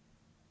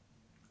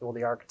 Well,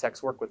 the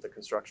architects work with the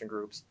construction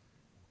groups.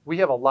 We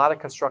have a lot of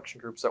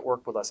construction groups that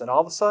work with us. And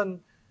all of a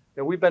sudden,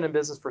 we've been in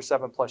business for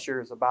 7+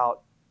 years.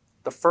 About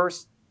the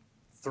first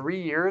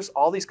 3 years,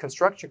 all these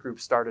construction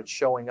groups started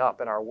showing up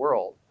in our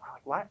world.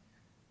 We're like,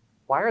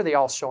 why are they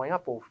all showing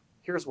up? Well,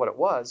 here's what it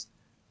was.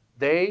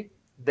 They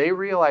they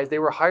realized they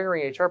were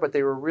hiring HR, but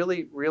they were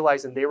really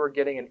realizing they were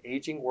getting an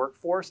aging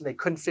workforce and they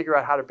couldn't figure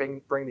out how to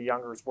bring the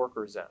younger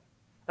workers in.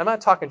 I'm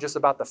not talking just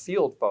about the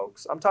field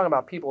folks. I'm talking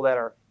about people that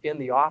are in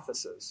the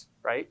offices,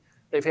 right?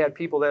 They've had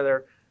people that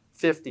are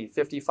 50,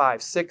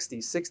 55,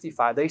 60,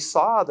 65. They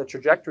saw the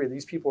trajectory of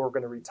these people were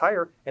going to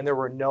retire, and there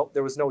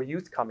was no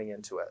youth coming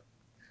into it.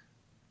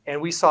 And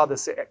we saw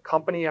this at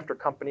company after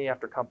company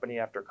after company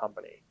after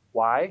company.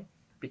 Why?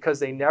 Because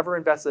they never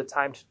invested the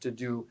time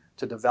to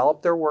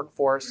develop their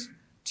workforce,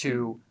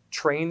 to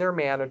train their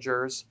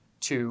managers,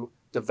 to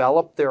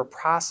develop their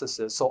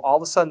processes. So all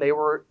of a sudden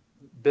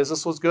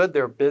business was good,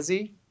 they're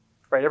busy,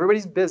 right?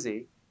 Everybody's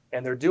busy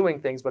and they're doing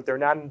things, but they're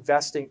not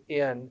investing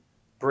in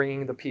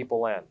bringing the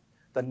people in,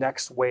 the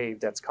next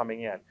wave that's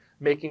coming in.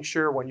 Making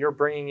sure when you're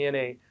bringing in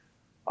a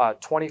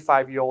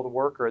 25-year-old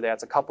worker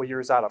that's a couple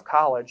years out of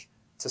college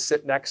to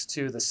sit next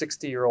to the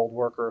 60-year-old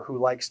worker who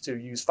likes to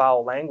use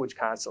foul language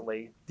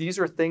constantly, these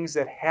are things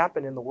that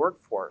happen in the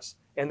workforce,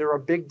 and they're a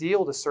big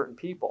deal to certain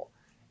people.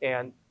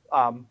 And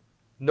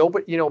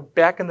nobody,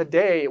 back in the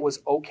day, it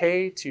was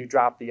okay to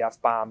drop the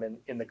F-bomb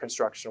in the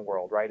construction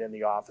world, right, in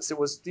the office. It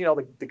was,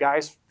 the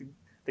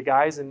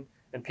guys and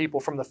people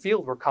from the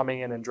field were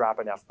coming in and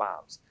dropping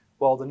F-bombs.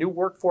 Well, the new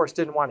workforce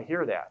didn't want to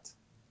hear that,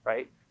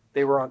 right?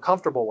 They were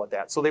uncomfortable with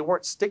that. So they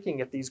weren't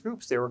sticking at these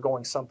groups. They were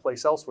going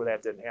someplace else where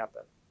that didn't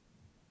happen.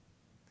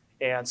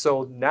 And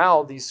so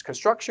now these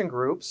construction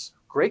groups,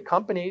 great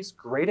companies,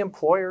 great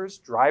employers,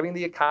 driving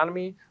the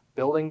economy,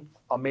 building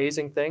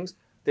amazing things,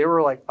 they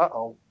were like,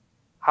 uh-oh,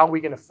 how are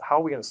we going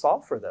to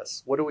solve for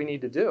this? What do we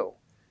need to do?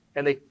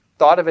 And they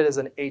thought of it as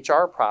an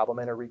HR problem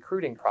and a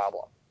recruiting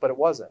problem, but it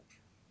wasn't.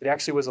 It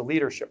actually was a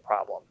leadership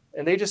problem.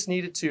 And they just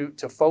needed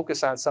to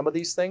focus on some of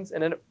these things,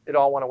 and then it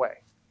all went away.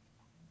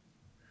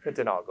 It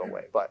didn't all go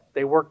away, but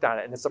they worked on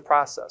it, and it's a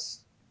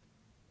process.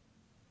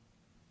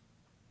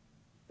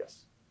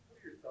 Yes? What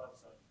are your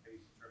thoughts on paid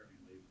paternity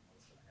leave and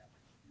what's going to happen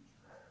in the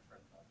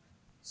future?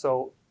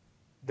 So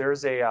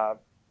there's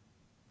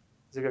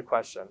it's a good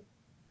question.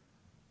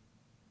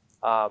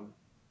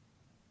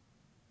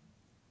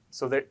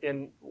 So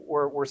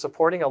we're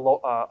supporting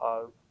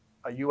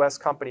a U.S.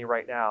 company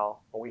right now.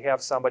 We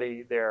have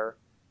somebody there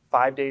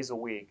 5 days a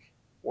week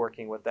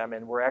working with them,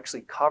 and we're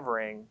actually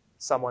covering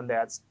someone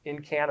that's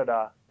in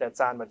Canada that's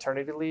on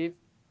maternity leave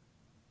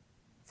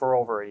for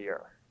over a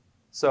year.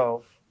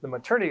 So the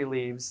maternity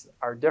leaves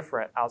are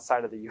different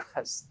outside of the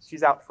U.S.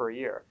 She's out for a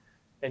year.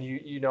 And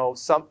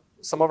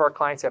some of our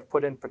clients have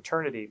put in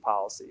paternity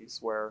policies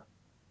where,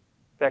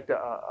 in fact,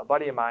 a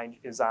buddy of mine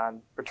is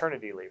on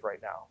paternity leave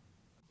right now.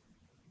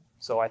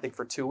 So I think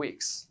for 2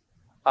 weeks.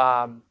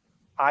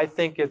 I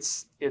think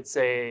it's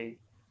a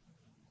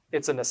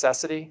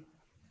necessity.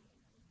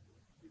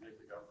 Do you think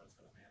the government's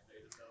going to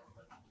mandate it though?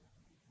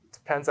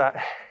 Depends on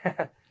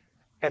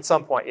at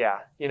some point, yeah.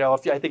 I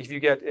think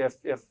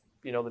if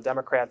the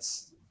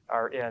Democrats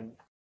are in.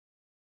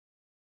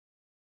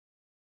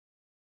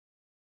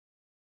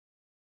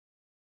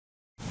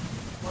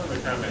 One other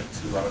comment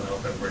too, I don't know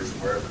if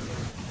everybody's aware of it,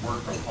 but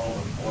work from home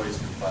employees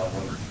can file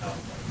workers' comp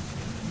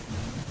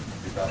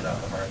claims. We found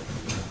out the hard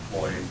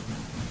employee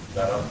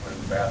got up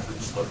in the bathroom,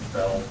 slipped,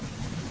 fell,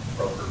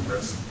 broke her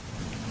wrist,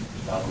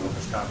 filed a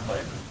workers' comp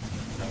claim,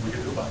 and nothing we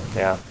can do about it.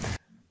 Yeah.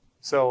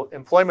 So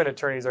employment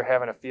attorneys are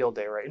having a field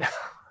day right now.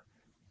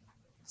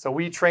 So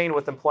we train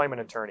with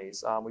employment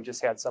attorneys. We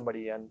just had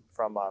somebody in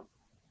from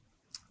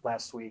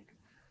last week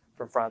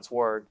from France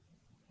Ward,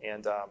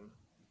 and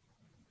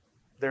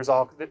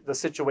the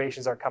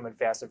situations are coming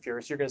fast and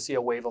furious. You're going to see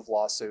a wave of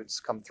lawsuits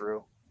come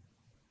through.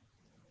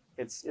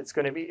 It's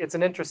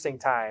an interesting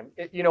time.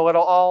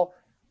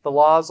 The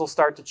laws will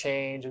start to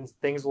change and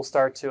things will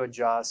start to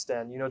adjust.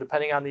 And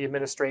depending on the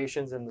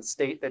administrations and the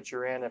state that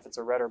you're in, if it's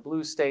a red or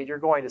blue state, you're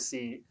going to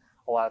see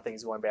a lot of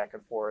things going back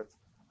and forth.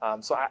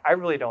 So I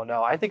really don't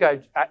know. I think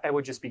I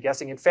would just be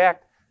guessing. In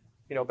fact,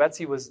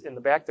 Betsy was in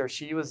the back there.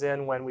 She was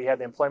in when we had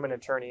the employment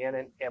attorney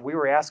in, and we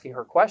were asking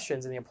her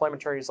questions, and the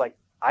employment attorney is like,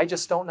 I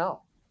just don't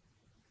know.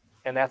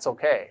 And that's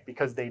okay,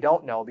 because they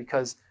don't know,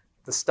 because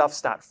the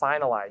stuff's not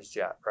finalized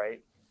yet,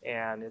 right?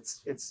 And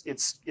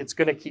it's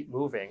going to keep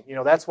moving.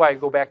 That's why I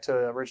go back to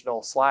the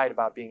original slide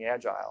about being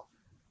agile,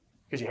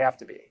 because you have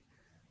to be.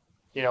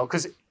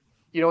 Because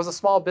as a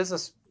small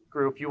business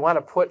group, you want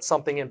to put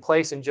something in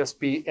place and just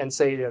say,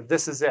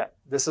 this is it.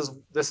 This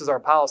is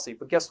our policy.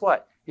 But guess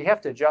what? You have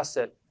to adjust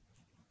it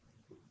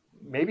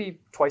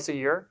maybe twice a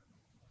year.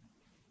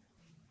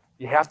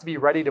 You have to be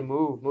ready to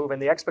move.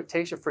 And the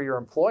expectation for your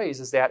employees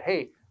is that,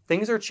 hey,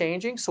 things are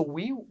changing, so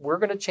we're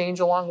going to change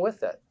along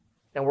with it.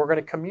 And we're going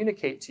to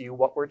communicate to you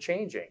what we're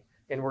changing.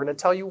 And we're going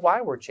to tell you why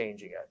we're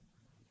changing it.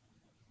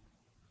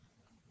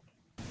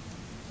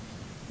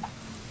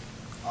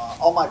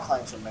 All my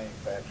clients are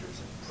manufacturers.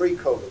 And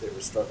pre-COVID, they were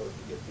struggling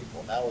to get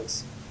people. Now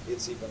it's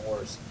even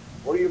worse.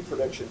 What are your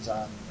predictions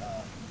on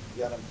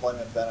the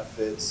unemployment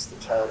benefits, the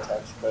child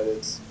tax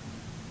credits?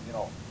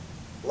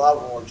 A lot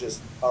of them are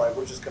just, all right,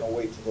 we're just going to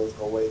wait till those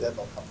go away, then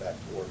they'll come back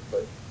to work.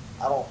 But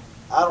I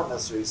don't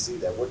necessarily see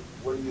that. What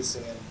are you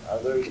seeing? Are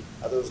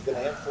those going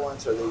to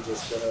influence? Or are they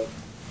just going to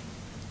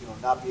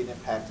not being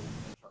impacted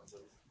in terms of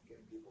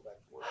getting people back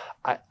to work?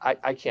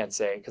 I can't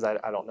say because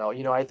I don't know.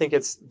 I think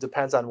it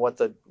depends on what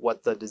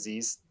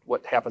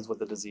happens with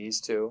the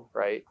disease too,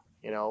 right?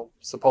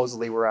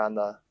 Supposedly we're on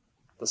the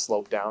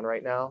slope down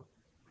right now.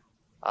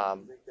 I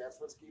think that's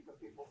what's keeping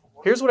people from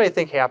working. Here's what I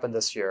think happened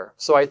this year.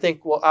 So I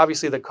think, well,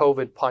 obviously the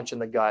COVID punch in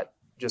the gut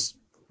just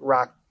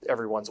rocked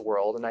everyone's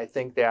world. And I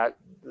think that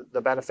the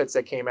benefits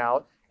that came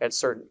out at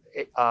certain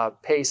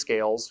pay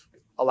scales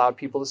allowed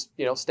people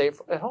to, stay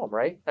at home,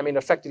 right? I mean, it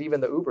affected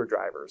even the Uber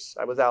drivers.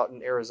 I was out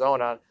in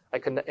Arizona. I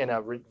couldn't, in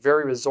a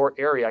very resort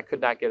area, I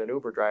could not get an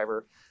Uber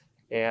driver.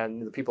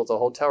 And the people at the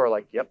hotel were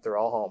like, yep, they're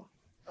all home.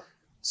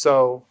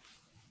 So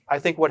I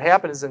think what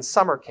happened is then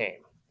summer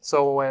came.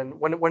 So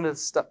when did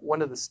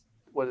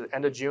the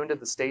end of June did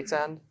the states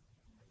end?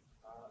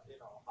 In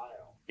Ohio.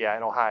 Yeah,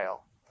 in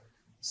Ohio.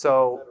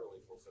 So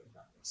Federally till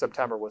September.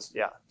 September was,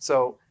 yeah.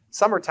 So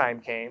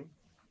summertime came.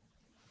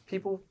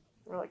 People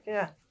were like,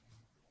 yeah,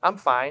 I'm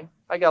fine.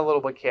 I got a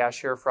little bit of cash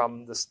here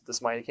from this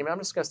money that came in. I'm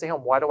just going to stay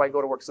home. Why do I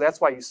go to work? So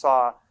that's why you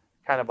saw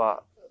kind of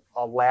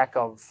a lack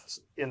of,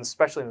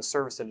 especially in the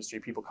service industry,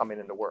 people coming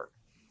into work.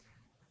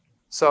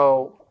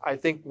 So I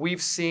think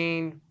we've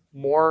seen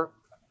more.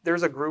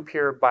 There's a group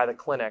here by the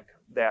clinic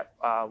that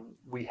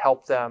we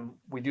help them.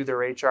 We do their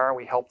HR and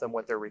we help them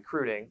with their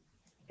recruiting.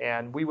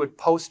 And we would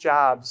post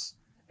jobs,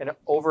 and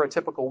over a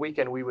typical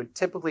weekend, we would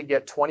typically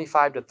get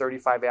 25 to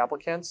 35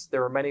 applicants.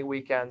 There were many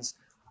weekends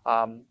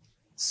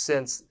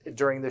since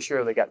during this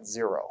year they got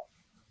 0.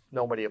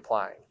 Nobody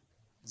applying.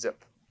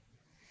 Zip.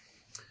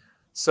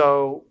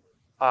 So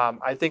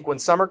I think when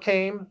summer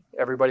came,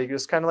 everybody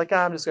just kind of like,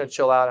 I'm just going to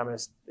chill out. I'm going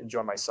to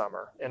enjoy my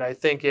summer. And I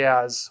think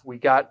as we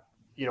got,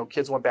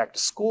 kids went back to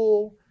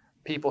school,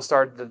 people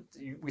started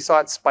we saw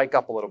it spike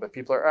up a little bit.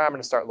 People are, I'm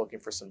going to start looking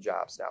for some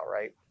jobs now,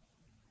 right?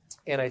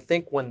 And I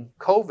think when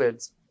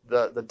COVID,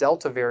 the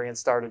Delta variant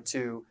started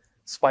to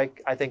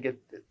spike, I think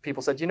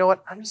people said, you know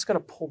what, I'm just going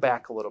to pull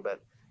back a little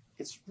bit.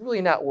 It's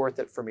really not worth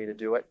it for me to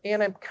do it.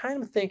 And I'm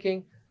kind of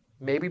thinking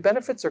maybe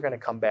benefits are going to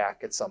come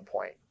back at some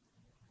point.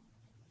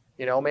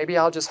 Maybe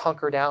I'll just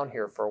hunker down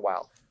here for a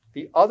while.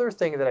 The other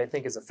thing that I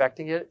think is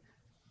affecting it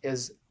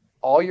is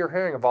all you're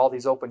hearing of all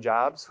these open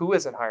jobs. Who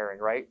isn't hiring,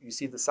 right? You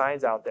see the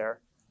signs out there.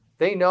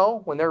 They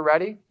know when they're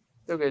ready,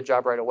 they'll get a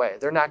job right away.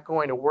 They're not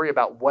going to worry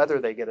about whether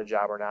they get a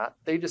job or not.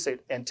 They just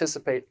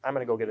anticipate, I'm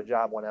going to go get a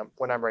job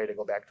when I'm ready to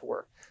go back to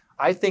work.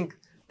 I think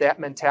that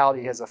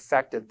mentality has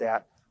affected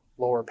that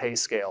lower pay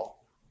scale.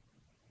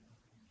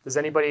 Does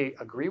anybody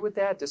agree with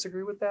that,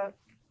 disagree with that?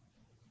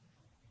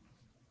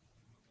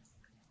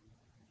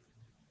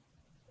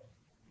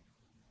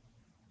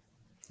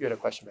 You had a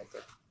question back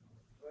there.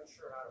 I'm not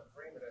sure how to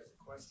frame it as a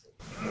question.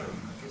 I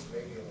guess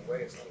maybe in a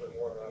way it's a little bit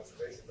more of an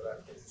observation, but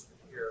I'm interested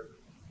to hear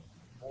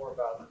more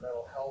about the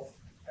mental health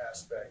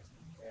aspect.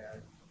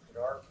 And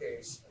in our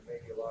case, and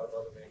maybe a lot of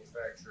other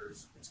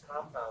manufacturers, it's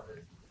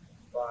compounded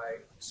by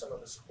some of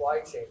the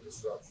supply chain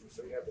disruptions.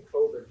 So you have the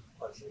COVID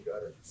punch in the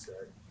gut, as you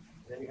said.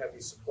 And then you have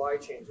these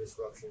supply chain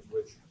disruptions,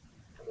 which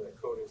in the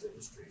coatings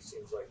industry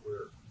seems like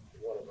we're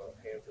one of a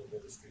handful of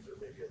industries that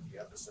maybe at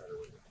the epicenter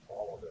with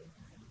all of it.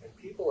 And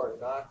people are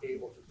not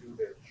able to do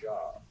their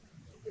job.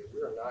 Okay,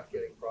 we are not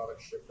getting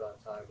products shipped on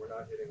time. We're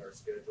not hitting our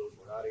schedules.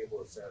 We're not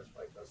able to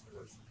satisfy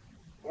customers.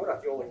 And we're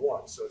not the only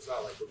ones, so it's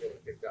not like we're getting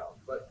kicked out.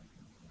 But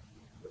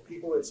the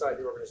people inside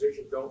the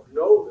organization don't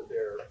know that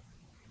they're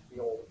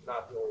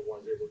not the only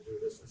ones able to do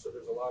this. And so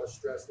there's a lot of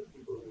stress that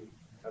people who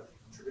have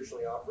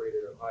traditionally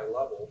operated at a high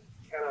level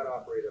cannot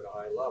operate at a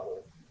high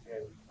level.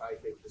 And I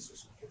think this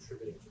is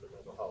contributing to the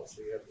mental health.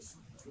 So you have this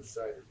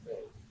two-sided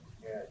thing.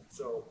 And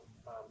so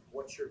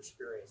what's your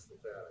experience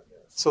with that, I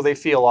guess? So they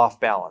feel off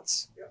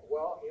balance. Yeah,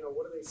 well,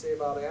 what do they say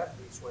about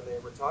athletes when they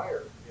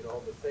retire?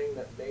 The thing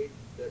that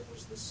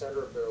was the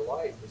center of their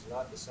life is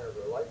not the center of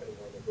their life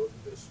anymore. They go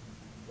through this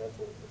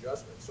mental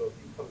adjustment. So if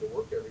you come to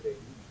work every day,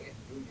 you can't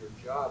do your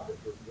job that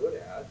you're good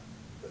at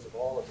because of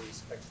all of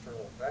these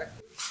external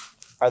factors.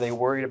 Are they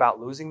worried about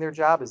losing their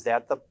job? Is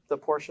that the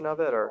portion of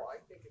it, or? Well, I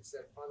think it's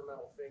that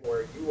fundamental thing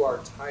where you are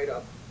tied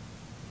up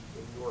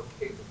in your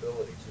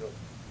capabilities.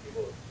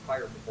 People are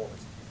higher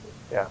performance people.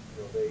 Yeah.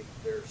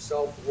 Their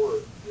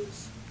self-worth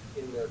is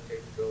in their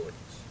capabilities.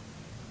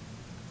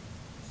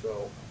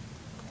 So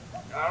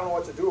I don't know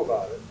what to do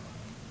about it.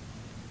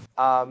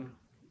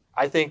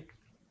 I think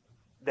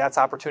that's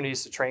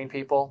opportunities to train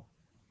people.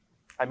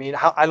 I mean,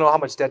 I don't know how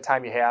much dead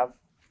time you have.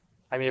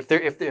 I mean,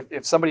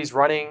 if somebody's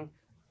running,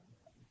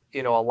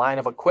 a line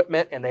of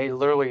equipment and they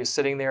literally is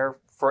sitting there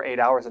for 8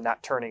 hours and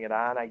not turning it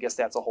on, I guess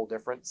that's a whole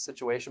different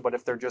situation. But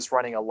if they're just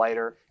running a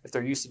lighter, if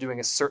they're used to doing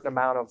a certain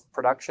amount of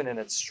production and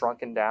it's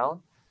shrunken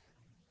down,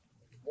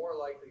 more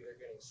likely they're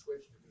getting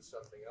switched to do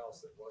something else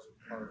that wasn't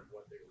part of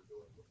what they were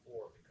doing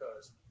before,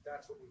 because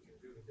that's what we can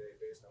do today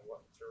based on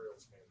what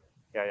materials came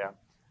in. Yeah.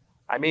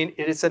 I mean,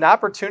 it's an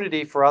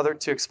opportunity for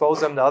to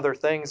expose them to other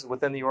things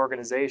within the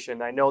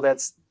organization. I know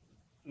that's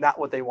not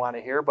what they want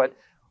to hear, but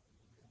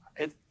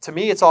to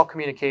me, it's all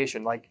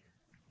communication. Like,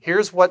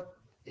 here's what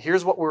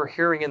we're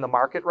hearing in the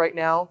market right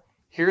now.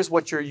 Here's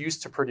what you're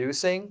used to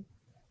producing.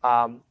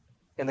 And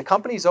and the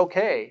company's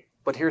okay,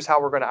 but here's how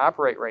we're going to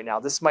operate right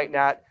now. This might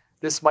not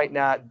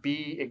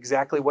be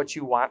exactly what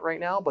you want right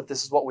now, but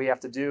this is what we have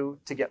to do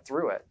to get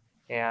through it.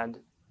 And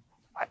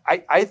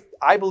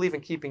I believe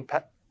in keeping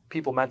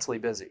people mentally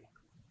busy.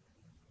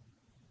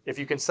 If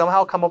you can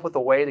somehow come up with a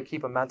way to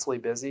keep them mentally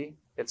busy,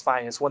 it's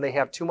fine. It's when they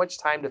have too much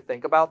time to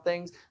think about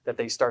things that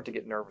they start to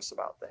get nervous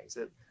about things.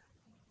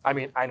 I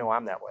mean, I know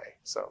I'm that way,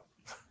 so.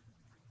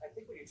 I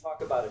think when you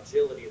talk about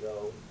agility,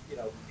 though,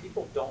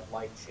 people don't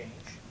like change,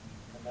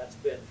 and that's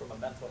been, from a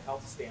mental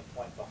health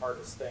standpoint, the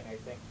hardest thing, I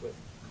think, with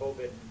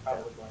COVID and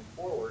probably going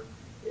forward,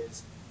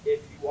 is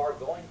if you are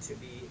going to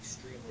be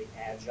extremely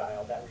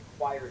agile, that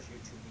requires you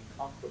to be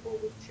comfortable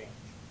with change,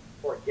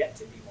 or get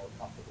to be more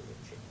comfortable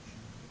with change.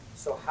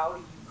 So how do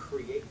you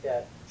create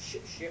that,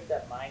 shift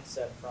that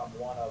mindset from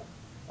one of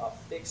a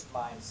fixed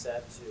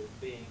mindset to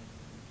being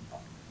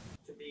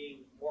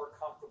more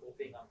comfortable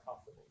being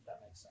uncomfortable, if that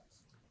makes sense?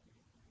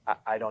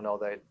 I don't know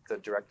the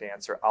direct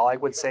answer. All I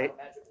would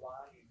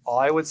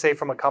say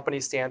from a company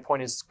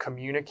standpoint is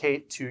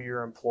communicate to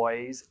your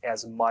employees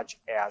as much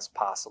as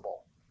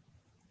possible.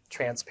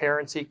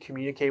 Transparency,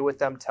 communicate with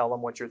them, tell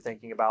them what you're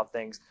thinking about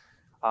things.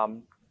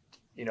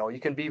 You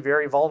can be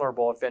very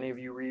vulnerable. If any of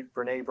you read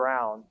Brene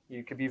Brown,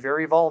 you could be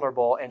very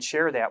vulnerable and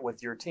share that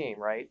with your team,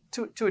 right?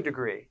 To a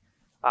degree.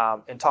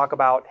 And talk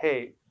about,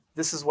 hey,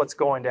 this is what's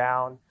going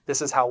down.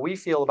 This is how we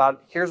feel about it.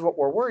 Here's what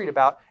we're worried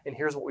about, and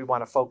here's what we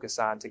want to focus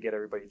on to get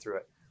everybody through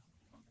it.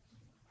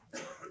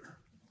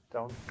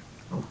 Don't.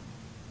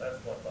 That's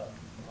one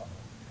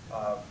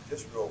thought.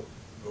 Just real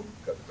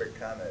quick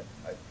comment.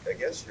 I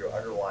guess your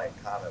underlying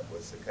comment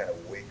was to kind of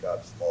wake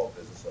up small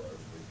business owners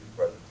with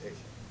your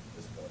presentation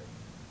this morning.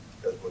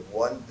 Because with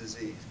one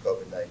disease,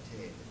 COVID-19,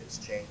 it's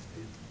changed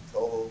the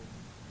total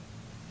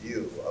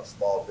view of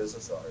small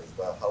business owners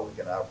about how we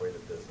can operate a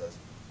business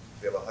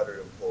if we have 100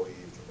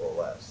 employees or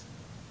less.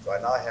 So I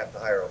now have to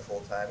hire a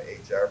full-time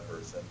HR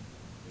person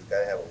who's got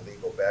to have a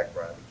legal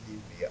background to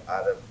keep me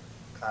out of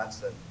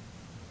constant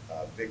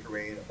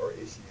bickering or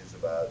issues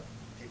about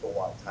people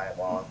want time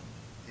off,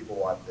 people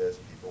want this,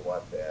 people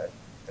want that,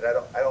 and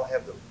I don't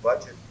have the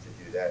budget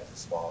to do that as a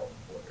small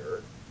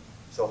employer.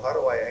 So how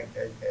do I?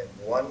 And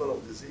one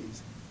little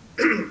disease,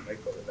 like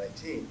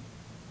COVID-19,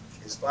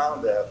 is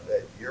found out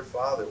that your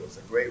father was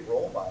a great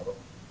role model,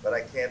 but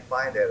I can't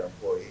find that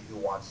employee who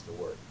wants to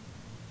work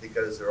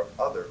because there are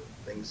other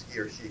things he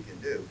or she can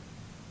do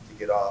to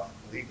get off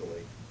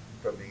legally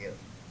from being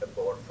a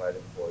bona fide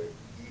employee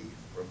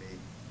for me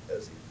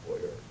as the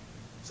employer.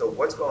 So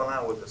what's going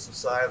on with the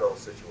societal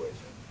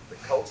situation, the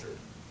culture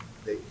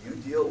that you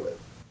deal with,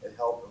 and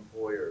help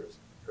employers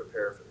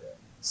prepare for that?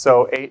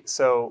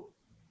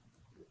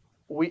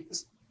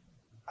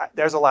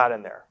 There's a lot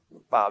in there,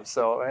 Bob.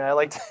 So, and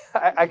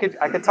I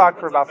could talk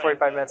for about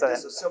 45 minutes on it.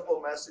 It's a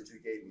simple message you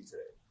gave me today.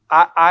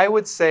 I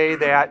would say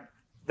that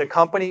the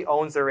company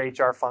owns their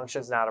HR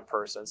functions, not a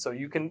person. So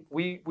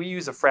we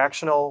use a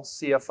fractional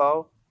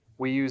CFO.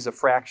 We use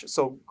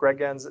so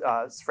Greg N's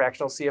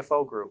fractional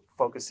CFO group,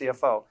 Focus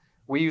CFO.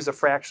 We use a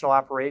fractional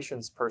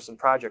operations person,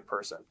 project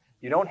person.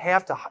 You don't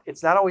have to,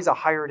 it's not always a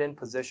hired in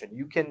position.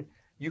 You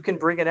can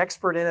bring an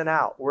expert in and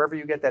out, wherever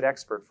you get that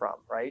expert from,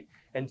 right?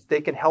 And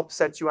they can help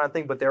set you on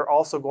things, but they're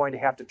also going to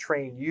have to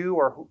train you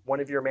or one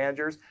of your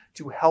managers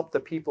to help the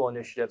people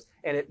initiatives,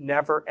 and it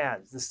never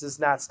ends. This does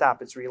not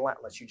stop. It's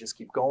relentless. You just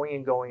keep going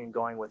and going and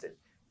going with it.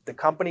 The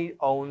company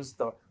owns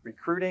the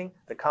recruiting.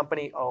 The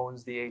company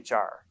owns the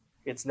HR.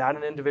 It's not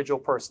an individual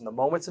person. The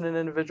moment it's an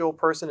individual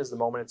person is the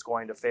moment it's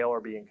going to fail or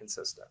be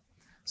inconsistent.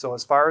 So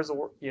as far as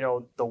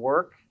the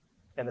work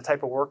and the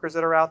type of workers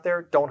that are out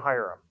there, don't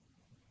hire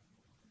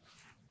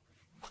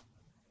them.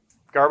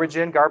 Garbage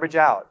in, garbage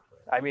out.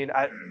 I mean,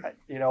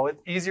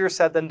 it's easier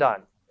said than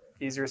done.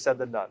 Easier said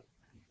than done.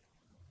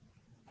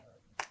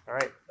 All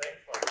right.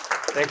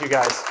 Thank you,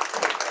 guys.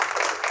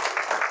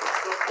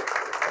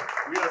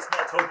 We got a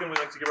small token we'd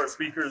like to give our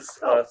speakers.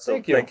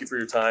 Thank you. Thank you for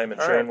your time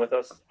and sharing with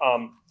us.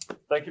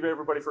 Thank you to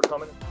everybody for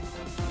coming.